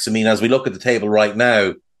mix. I mean, as we look at the table right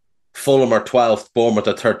now, Fulham are 12th, Bournemouth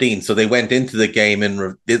are 13th, so they went into the game in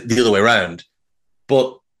the other way around.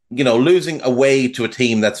 But, losing away to a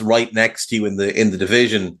team that's right next to you in the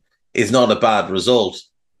division is not a bad result.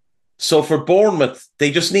 So for Bournemouth,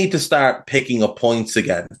 they just need to start picking up points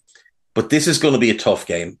again. But this is going to be a tough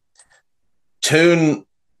game. Toon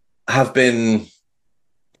have been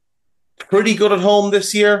pretty good at home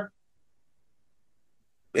this year.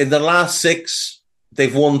 In the last 6,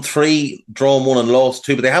 they've won 3, drawn 1 and lost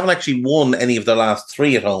 2, but they haven't actually won any of their last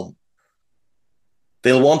 3 at home.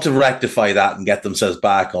 They'll want to rectify that and get themselves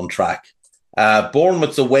back on track.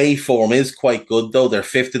 Bournemouth's away form is quite good, though. They're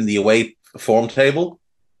 5th in the away form table.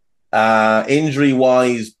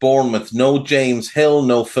 Injury-wise, Bournemouth, no James Hill,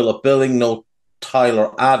 no Philip Billing, no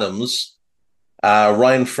Tyler Adams.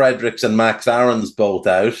 Ryan Fredericks and Max Aarons both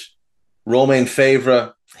out. Romain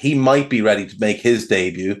Favre, he might be ready to make his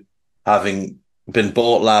debut, having been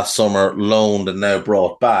bought last summer, loaned, and now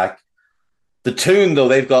brought back. The Toon, though,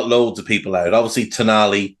 they've got loads of people out. Obviously,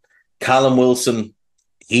 Tonali, Callum Wilson,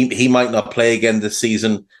 he might not play again this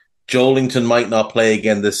season. Joelinton might not play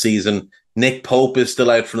again this season. Nick Pope is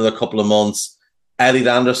still out for another couple of months. Elliot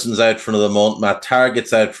Anderson's out for another month. Matt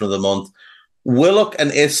Targett's out for another month. Willock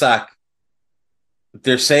and Isak,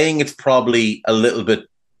 they're saying it's probably a little bit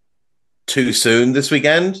too soon this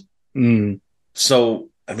weekend. So,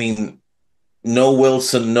 I mean, no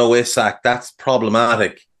Wilson, no Isak, that's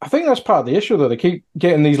problematic. I think that's part of the issue, though. They keep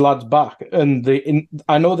getting these lads back, and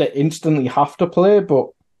I know they instantly have to play, but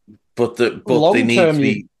they need to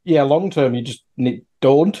be... long term, you just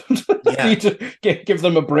don't. Yeah. You need to give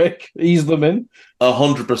them a break, ease them in.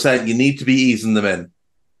 100%. You need to be easing them in.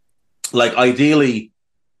 Like, ideally,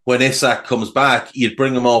 when Isak comes back, you'd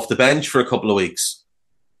bring him off the bench for a couple of weeks.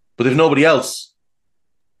 But there's nobody else.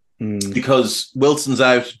 Because Wilson's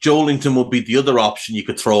out. Joelinton would be the other option you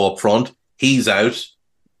could throw up front. He's out.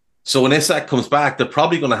 So when Isak comes back, they're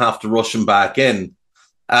probably going to have to rush him back in.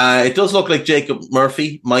 It does look like Jacob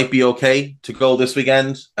Murphy might be okay to go this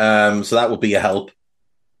weekend. So that would be a help.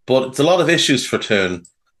 But it's a lot of issues for Toon.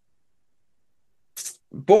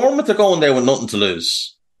 Bournemouth are going there with nothing to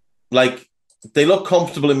lose. Like, they look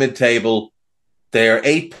comfortable in mid-table. They're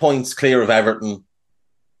 8 points clear of Everton.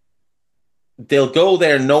 They'll go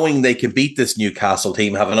there knowing they can beat this Newcastle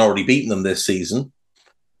team, having already beaten them this season.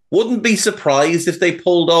 Wouldn't be surprised if they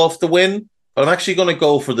pulled off the win, but I'm actually going to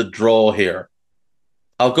go for the draw here.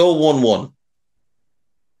 I'll go 1-1.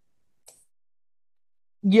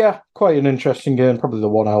 Yeah, quite an interesting game. Probably the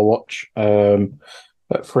one I'll watch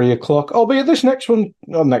at 3 o'clock. Albeit this next one,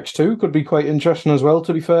 or next two, could be quite interesting as well,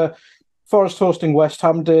 to be fair. Forest hosting West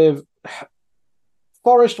Ham, Dave.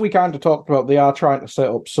 Forest, we kind of talked about, they are trying to set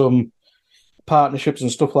up some partnerships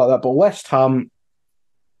and stuff like that, but West Ham,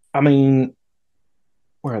 I mean,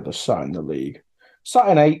 where are they sat in the league? Sat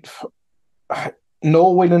in 8th.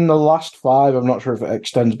 No win in the last 5. I'm not sure if it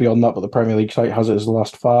extends beyond that, but the Premier League site has it as the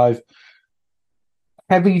last 5.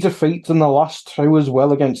 Heavy defeats in the last 2 as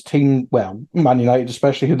well against Man United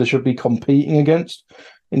especially, who they should be competing against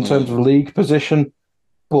in terms of league position.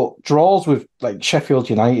 But draws with like Sheffield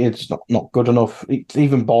United is not good enough.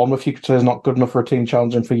 Even Bournemouth, you could say, is not good enough for a team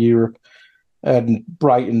challenging for Europe. And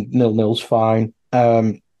Brighton 0-0's fine.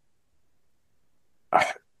 I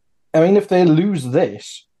mean, if they lose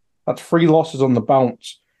this, that's 3 losses on the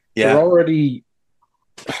bounce. Yeah. They're already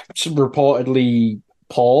reportedly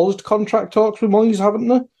paused contract talks with Moyes, haven't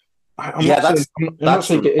they? I'm not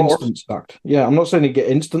saying get instant sacked. Yeah, I'm not saying he get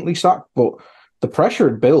instantly sacked, but the pressure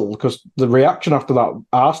would build because the reaction after that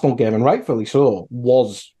Arsenal game, and rightfully so,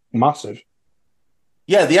 was massive.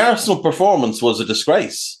 Yeah, the Arsenal performance was a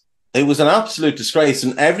disgrace. It was an absolute disgrace,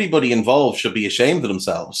 and everybody involved should be ashamed of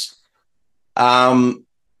themselves.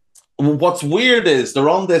 What's weird is they're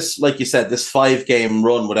on this, like you said, this 5-game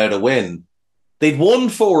run without a win. They'd won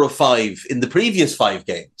 4 of 5 in the previous 5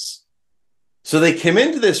 games. So they came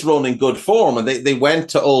into this run in good form, and they went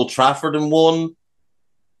to Old Trafford and won.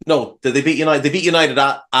 No, they beat United. They beat United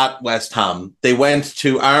at West Ham. They went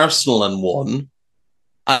to Arsenal and won.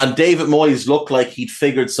 And David Moyes looked like he'd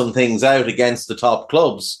figured some things out against the top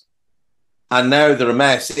clubs. And now they're a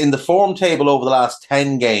mess. In the form table over the last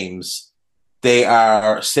 10 games, they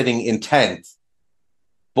are sitting in 10th.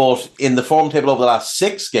 But in the form table over the last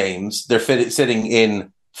 6 games, they're sitting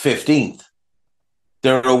in 15th.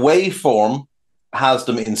 Their away form has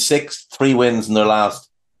them in 6th, 3 wins in their last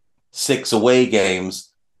 6 away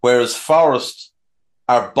games, whereas Forest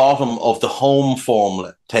are bottom of the home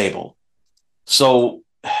form table. So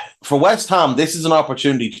for West Ham, this is an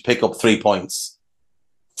opportunity to pick up 3 points.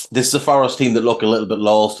 This is a Forest team that look a little bit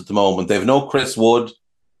lost at the moment. They've no Chris Wood.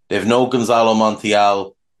 They've no Gonzalo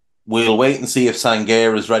Montiel. We'll wait and see if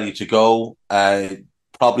Sangaré is ready to go.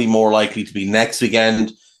 Probably more likely to be next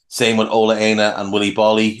weekend. Same with Ola Aina and Willy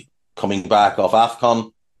Bolly coming back off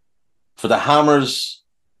AFCON. For the Hammers,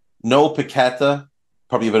 no Paqueta,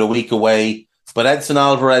 probably about a week away. But Edson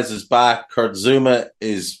Alvarez is back. Kurt Zuma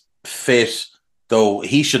is fit, though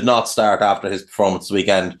he should not start after his performance this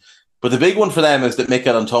weekend. But the big one for them is that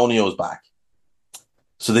Mikel Antonio is back.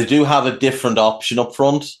 So they do have a different option up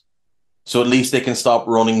front. So at least they can stop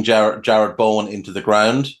running Jared Bowen into the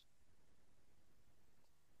ground.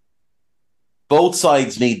 Both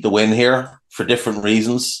sides need the win here for different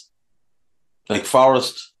reasons. Like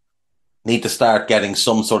Forest need to start getting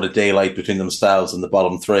some sort of daylight between themselves and the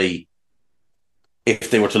bottom 3.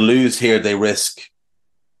 If they were to lose here, they risk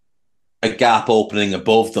a gap opening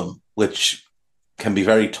above them, which can be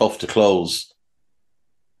very tough to close.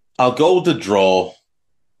 I'll go the draw.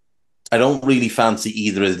 I don't really fancy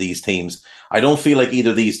either of these teams. I don't feel like either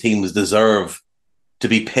of these teams deserve to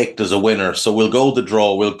be picked as a winner. So we'll go the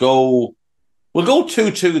draw. We'll go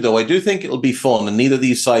 2-2, though. I do think it'll be fun, and neither of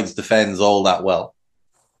these sides defends all that well.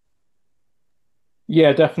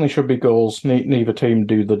 Yeah, definitely should be goals. Neither team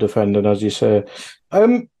do the defending, as you say.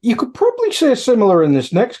 You could probably say similar in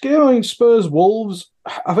this next game. I mean, Spurs-Wolves,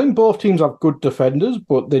 I think both teams have good defenders,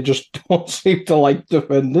 but they just don't seem to like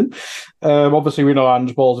defending. Obviously, we know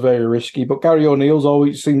handball's very risky, but Gary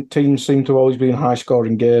O'Neill's teams seem to always be in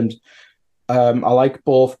high-scoring games. I like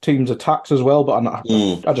both teams' attacks as well, but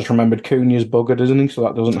I just remembered Cunha's buggered, isn't he? So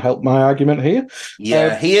that doesn't help my argument here.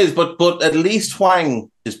 Yeah, he is, but at least Hwang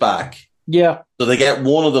is back. Yeah. So they get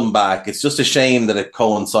one of them back. It's just a shame that it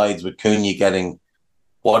coincides with Cunha getting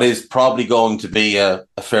what is probably going to be a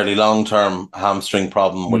fairly long-term hamstring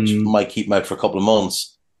problem, which might keep him out for a couple of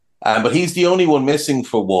months. But he's the only one missing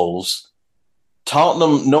for Wolves.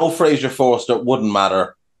 Tottenham, no Fraser Forster, wouldn't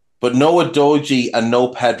matter. But no Adoji and no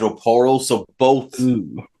Pedro Porro, so both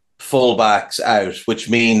fullbacks out, which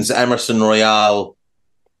means Emerson Royale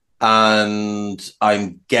and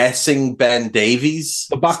I'm guessing Ben Davies.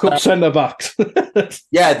 The backup centre-backs.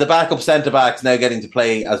 Yeah, the backup centre-backs now getting to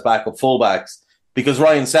play as backup fullbacks because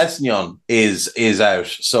Ryan Sessegnon is out,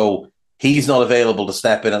 so he's not available to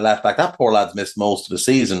step in at left-back. That poor lad's missed most of the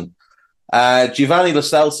season. Giovanni Lo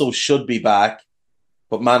Celso should be back,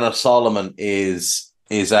 but Manor Solomon is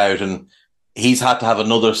out, and he's had to have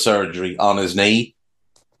another surgery on his knee,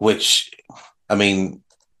 which, I mean,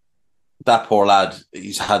 that poor lad,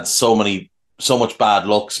 he's had so much bad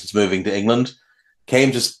luck since moving to England.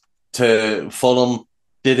 Came just to Fulham,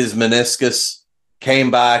 did his meniscus,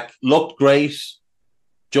 came back, looked great,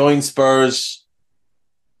 joined Spurs,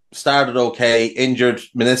 started okay, injured,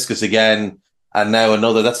 meniscus again, and now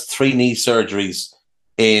another. That's 3 knee surgeries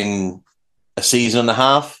in a season and a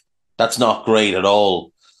half. That's not great at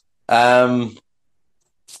all. I'm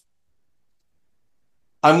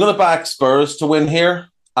going to back Spurs to win here.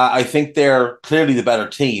 I think they're clearly the better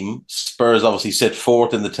team. Spurs obviously sit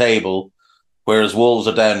 4th in the table, whereas Wolves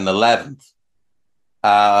are down in 11th.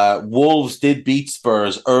 Wolves did beat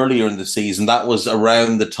Spurs earlier in the season. That was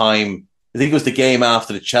around the time, I think it was the game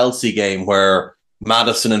after the Chelsea game where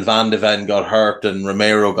Maddison and Van de Ven got hurt and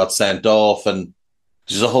Romero got sent off, and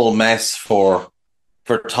there's a whole mess for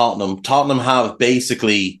Tottenham. Tottenham have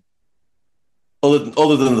basically, other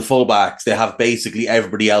than the fullbacks, they have basically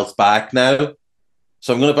everybody else back now.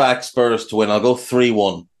 So I'm going to back Spurs to win. I'll go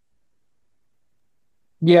 3-1.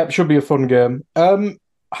 Yeah, it should be a fun game. 5:30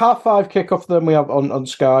 kickoff then we have on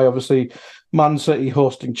Sky, obviously, Man City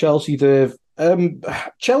hosting Chelsea, Dave.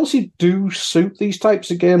 Chelsea do suit these types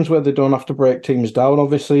of games where they don't have to break teams down,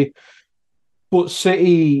 obviously. But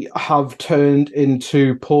City have turned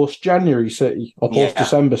into post-January City or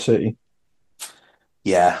post-December City.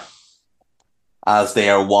 Yeah. As they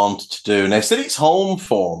are wont to do. Now, City's home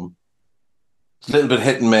form is a little bit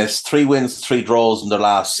hit and miss. 3 wins, 3 draws in their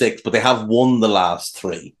last 6, but they have won the last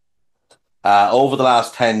 3. Over the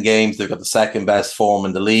last 10 games, they've got the second best form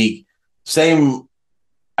in the league. Same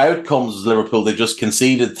outcomes as Liverpool. They just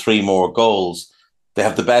conceded 3 more goals. They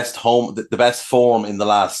have the best form in the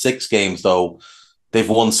last 6 games, though. They've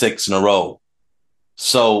won 6 in a row.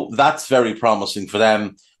 So that's very promising for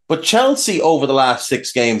them. But Chelsea over the last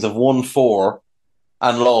 6 games have won 4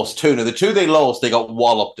 and lost 2. Now, the 2 they lost, they got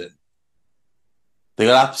walloped in. They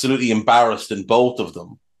got absolutely embarrassed in both of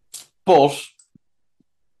them. But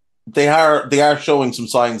they are showing some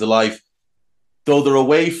signs of life. Though their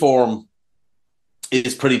away form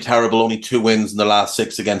is pretty terrible, only 2 wins in the last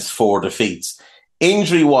 6 against 4 defeats.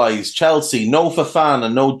 Injury-wise, Chelsea, no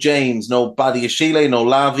Fofana, no James, no Badiashile, no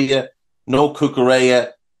Lavia, no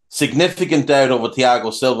Cucurella. Significant doubt over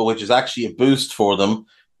Thiago Silva, which is actually a boost for them.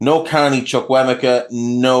 No Carney Chukwuemeka,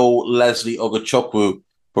 no Leslie Ogochukwu.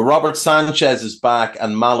 But Robert Sanchez is back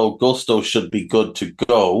and Malo Gusto should be good to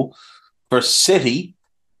go. For City,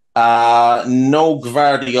 no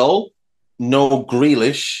Gvardiol, no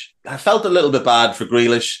Grealish. I felt a little bit bad for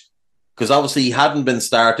Grealish because obviously he hadn't been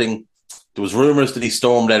starting. There was rumours that he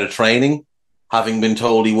stormed out of training, having been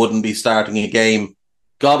told he wouldn't be starting a game.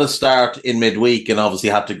 Got a start in midweek and obviously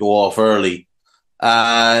had to go off early.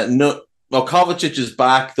 No, Kovacic is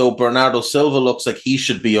back, though Bernardo Silva looks like he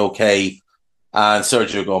should be okay. And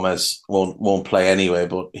Sergio Gomez won't play anyway,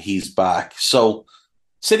 but he's back. So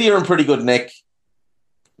City are in pretty good nick.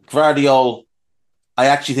 Gvardiol, I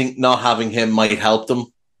actually think not having him might help them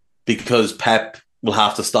because Pep will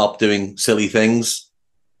have to stop doing silly things.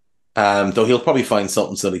 Though he'll probably find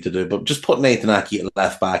something silly to do, but just put Nathan Ake at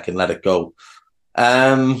left back and let it go.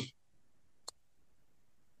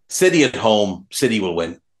 City at home, City will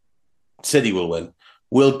win. City will win.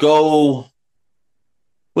 We'll go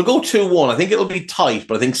 2-1. I think it'll be tight,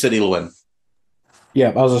 but I think City will win.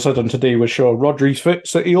 Yeah, as I said on today, we're sure Rodri's fit,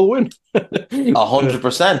 City will win.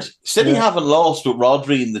 100%. City haven't lost with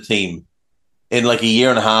Rodri in the team in like a year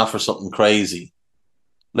and a half or something crazy.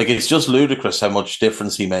 Like, it's just ludicrous how much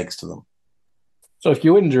difference he makes to them. So if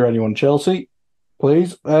you injure anyone, Chelsea,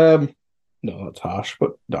 please. No, that's harsh,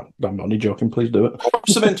 but no, I'm only joking. Please do it.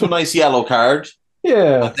 Force him into a nice yellow card.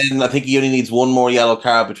 Yeah. And then I think he only needs one more yellow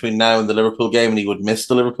card between now and the Liverpool game, and he would miss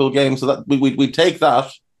the Liverpool game. So that we'd take that.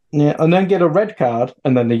 Yeah, and then get a red card,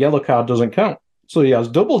 and then the yellow card doesn't count. So he has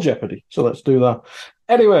double jeopardy. So let's do that.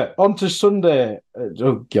 Anyway, on to Sunday.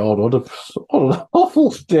 Oh, God, what an awful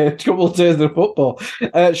day, couple of days of football.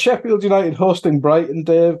 Sheffield United hosting Brighton,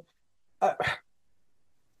 Dave.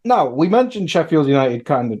 Now, we mentioned Sheffield United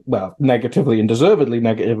negatively and deservedly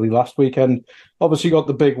negatively last weekend. Obviously got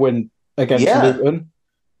the big win against Luton.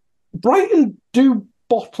 Brighton do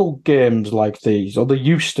bottle games like these, or they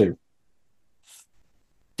used to.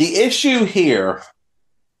 The issue here,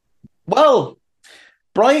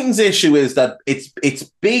 Brighton's issue is that it's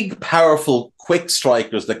big, powerful, quick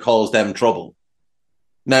strikers that cause them trouble.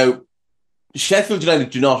 Now, Sheffield United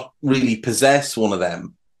do not really possess one of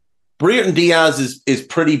them. Brereton Diaz is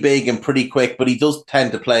pretty big and pretty quick, but he does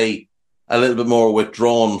tend to play a little bit more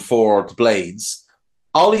withdrawn forward blades.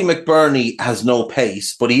 Ollie McBurney has no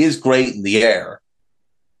pace, but he is great in the air.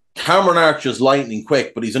 Cameron Archer's lightning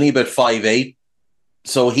quick, but he's only about 5'8",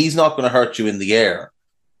 so he's not going to hurt you in the air.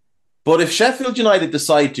 But if Sheffield United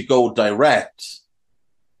decide to go direct,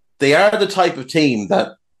 they are the type of team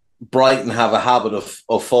that Brighton have a habit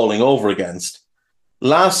of falling over against.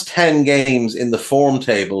 Last 10 games in the form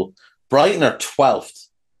table, Brighton are 12th.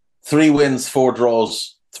 3 wins, 4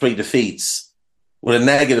 draws, 3 defeats with a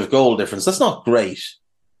negative goal difference. That's not great.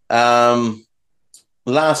 Last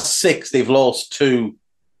 6, they've lost 2,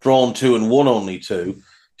 drawn 2, and won only 2.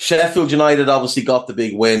 Sheffield United obviously got the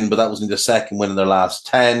big win, but that was only the second win in their last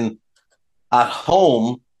 10. At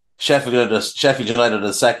home, Sheffield United are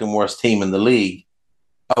the second worst team in the league.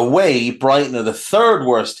 Away, Brighton are the third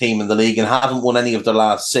worst team in the league and haven't won any of their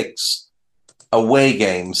last 6 away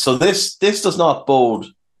games. So this does not bode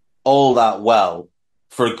all that well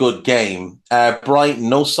for a good game. Brighton,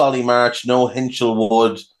 no Solly March, no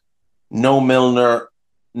Hinchelwood, no Milner,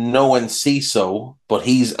 no Enciso, but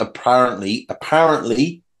he's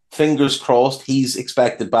apparently, fingers crossed, he's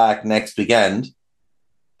expected back next weekend.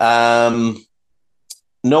 Noah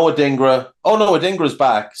Adingra. Oh, no, Adingra's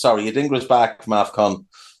back. Sorry, Adingra's back from AFCON.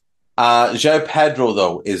 João Pedro,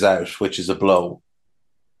 though, is out, which is a blow.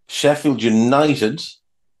 Sheffield United.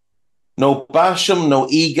 No Basham, no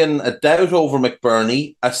Egan, a doubt over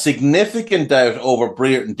McBurney, a significant doubt over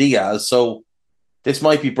Brereton Diaz. So this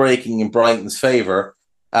might be breaking in Brighton's favour.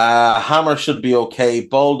 Hammer should be okay.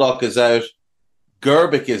 Baldock is out.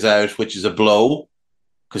 Gerbic is out, which is a blow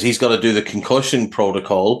because he's got to do the concussion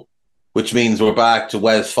protocol, which means we're back to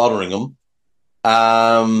Wes Fotheringham.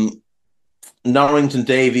 Norrington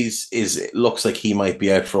Davies looks like he might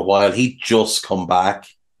be out for a while. He'd just come back.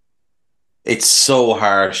 It's so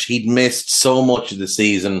harsh. He'd missed so much of the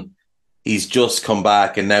season. He's just come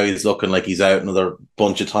back, and now he's looking like he's out another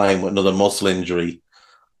bunch of time with another muscle injury.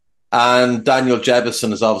 And Daniel Jebison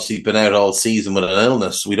has obviously been out all season with an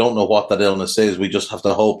illness. We don't know what that illness is. We just have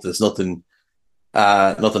to hope there's nothing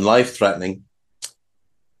life-threatening.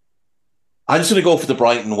 I'm just going to go for the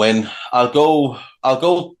Brighton win. I'll go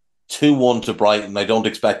 2-1 to Brighton. I don't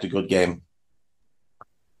expect a good game.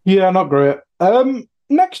 Yeah, not great.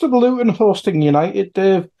 Next up, Luton hosting United,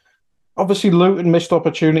 Dave. Obviously, Luton missed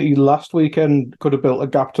opportunity last weekend, could have built a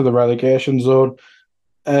gap to the relegation zone.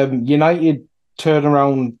 United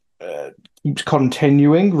turnaround keeps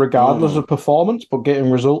continuing regardless of performance, but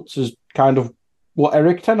getting results is kind of what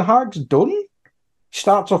Eric Ten Hag's done. He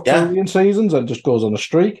starts off brilliant seasons and just goes on a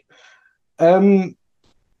streak. I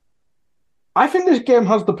think this game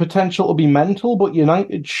has the potential to be mental, but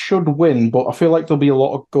United should win, but I feel like there'll be a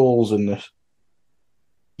lot of goals in this.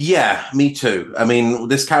 Yeah, me too. I mean,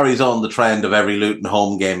 this carries on the trend of every Luton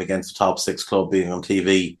home game against a top six club being on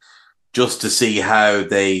TV, just to see how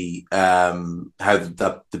the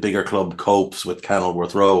bigger club copes with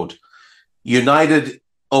Kenilworth Road. United,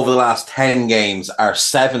 over the last 10 games, are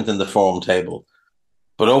 7th in the form table.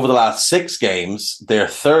 But over the last 6 games, they're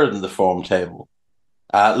 3rd in the form table.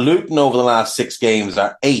 Luton, over the last 6 games,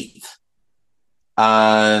 are 8th.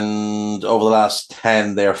 And over the last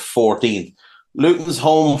 10, they're 14th. Luton's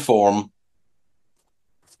home form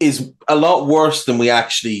is a lot worse than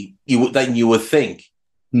you would think.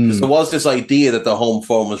 Because there was this idea that the home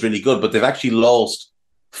form was really good, but they've actually lost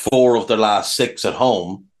 4 of their last 6 at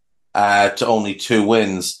home to only 2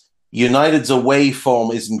 wins. United's away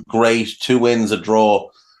form isn't great. 2 wins, a draw,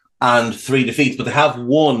 and 3 defeats, but they have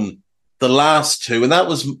won the last 2, and that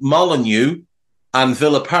was Molineux and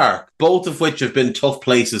Villa Park, both of which have been tough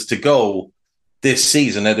places to go this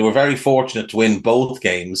season. Now, they were very fortunate to win both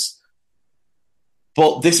games,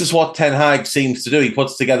 but this is what Ten Hag seems to do. He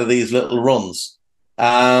puts together these little runs.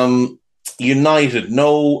 United,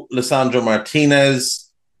 no Lisandro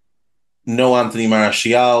Martinez, no Anthony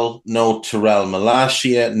Martial, no Terrell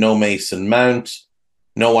Malacia, no Mason Mount,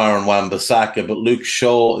 no Aaron Wan-Bissaka, but Luke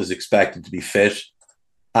Shaw is expected to be fit.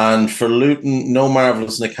 And for Luton, no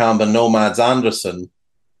Marvelous Nakamba, no Mads Anderson.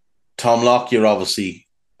 Tom Lockyer, obviously,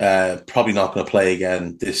 probably not going to play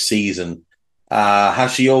again this season.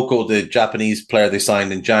 Hashioka, the Japanese player they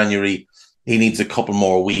signed in January, he needs a couple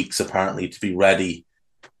more weeks, apparently, to be ready.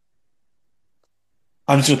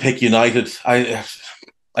 I'm just going to pick United. I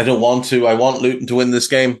don't want to. I want Luton to win this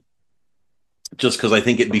game just because I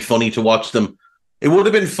think it'd be funny to watch them. It would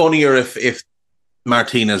have been funnier if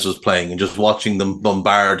Martinez was playing and just watching them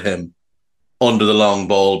bombard him under the long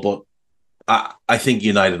ball, but I think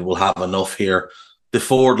United will have enough here. The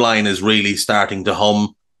forward line is really starting to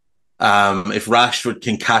hum. If Rashford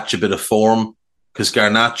can catch a bit of form, because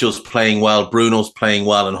Garnacho's playing well, Bruno's playing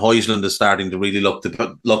well, and Højlund is starting to really look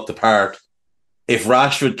the part. If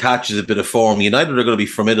Rashford catches a bit of form, United are going to be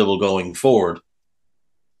formidable going forward.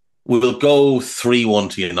 We will go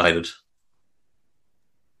 3-1 to United.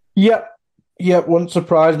 Yep, wouldn't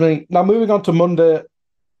surprise me. Now, moving on to Monday,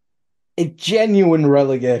 a genuine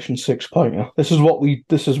relegation 6-pointer. This is what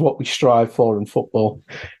we strive for in football.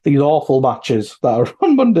 These awful matches that are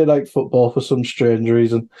on Monday Night Football for some strange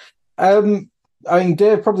reason. I mean,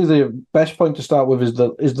 Dave, probably the best point to start with is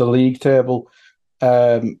the league table,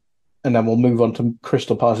 and then we'll move on to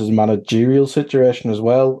Crystal Palace's managerial situation as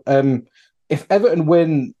well. If Everton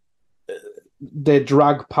win, they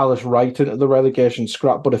drag Palace right into the relegation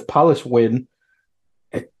scrap, but if Palace win,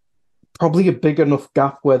 it's probably a big enough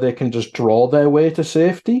gap where they can just draw their way to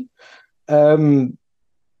safety.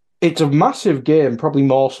 It's a massive game, probably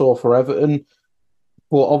more so for Everton.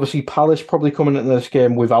 Well, obviously, Palace probably coming into this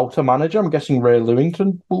game without a manager. I'm guessing Ray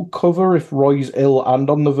Lewington will cover if Roy's ill and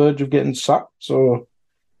on the verge of getting sacked. So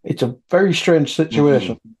it's a very strange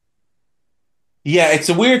situation. Yeah, it's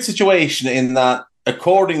a weird situation in that,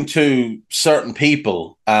 according to certain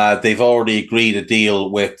people, they've already agreed a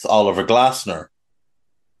deal with Oliver Glasner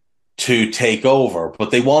to take over,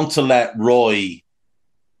 but they want to let Roy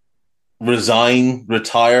resign,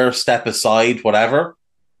 retire, step aside, whatever.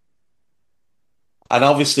 And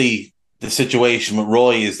obviously, the situation with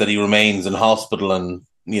Roy is that he remains in hospital and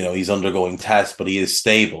he's undergoing tests, but he is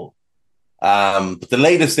stable. But the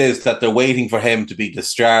latest is that they're waiting for him to be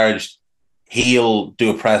discharged. He'll do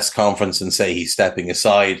a press conference and say he's stepping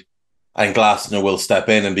aside, and Glasner will step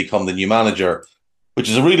in and become the new manager, which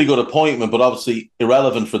is a really good appointment, but obviously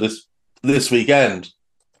irrelevant for this weekend.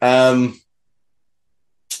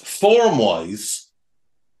 Form-wise,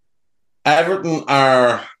 Everton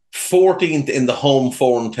are 14th in the home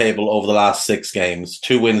form table over the last 6 games.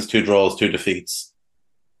 2 wins, 2 draws, 2 defeats.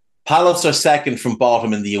 Palace are second from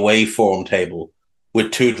bottom in the away form table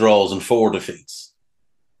with 2 draws and 4 defeats.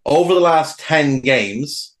 Over the last 10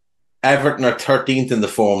 games, Everton are 13th in the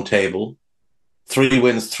form table. 3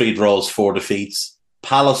 wins, 3 draws, 4 defeats.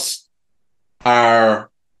 Palace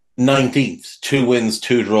are 19th. 2 wins,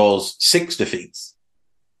 2 draws, 6 defeats.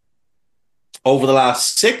 Over the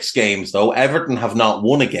last 6 games, though, Everton have not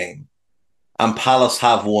won a game, and Palace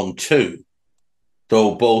have won 2,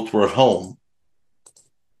 though both were at home.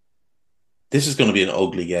 This is going to be an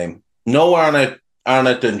ugly game. No Arnett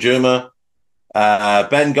Danjuma.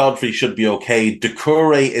 Ben Godfrey should be okay.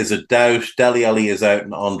 Doucouré is a doubt. Dele Alli is out,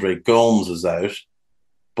 and Andre Gomes is out.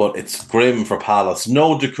 But it's grim for Palace.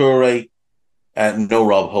 No Doucouré, no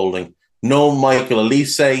Rob Holding. No Michael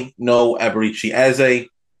Olise. No Eberici Eze.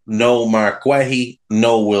 No Mark Guehi,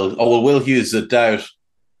 no Will Hughes is a doubt,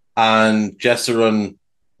 and Jessurun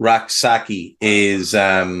Raksaki is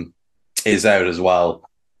out as well.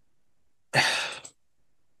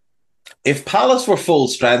 If Palace were full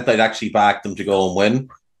strength, I'd actually back them to go and win,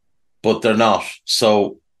 but they're not.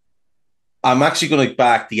 So I'm actually going to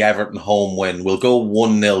back the Everton home win. We'll go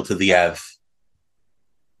 1-0 to the Ev.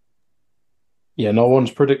 Yeah, no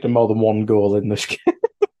one's predicting more than 1 goal in this game.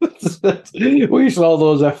 We saw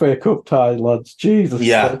those FA Cup ties, lads. Jesus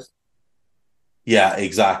Christ. Yeah,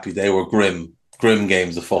 exactly. They were grim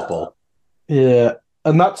games of football. Yeah,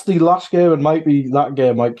 and that's the last game, and that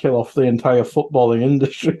game might kill off the entire footballing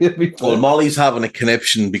industry. Well, Molly's having a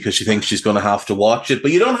conniption because she thinks she's going to have to watch it,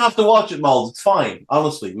 but you don't have to watch it, Molly. It's fine.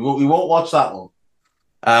 Honestly, we won't watch that one.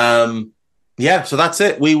 So that's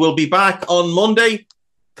it. We will be back on Monday.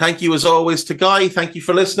 Thank you, as always, to Guy. Thank you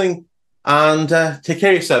for listening. And take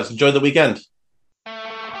care of yourselves. Enjoy the weekend.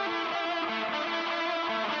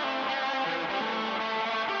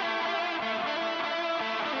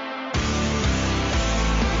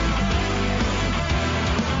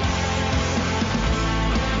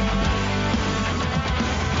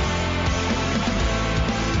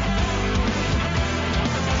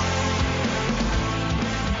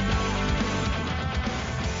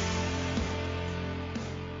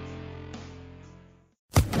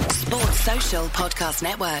 Social Podcast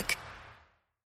Network.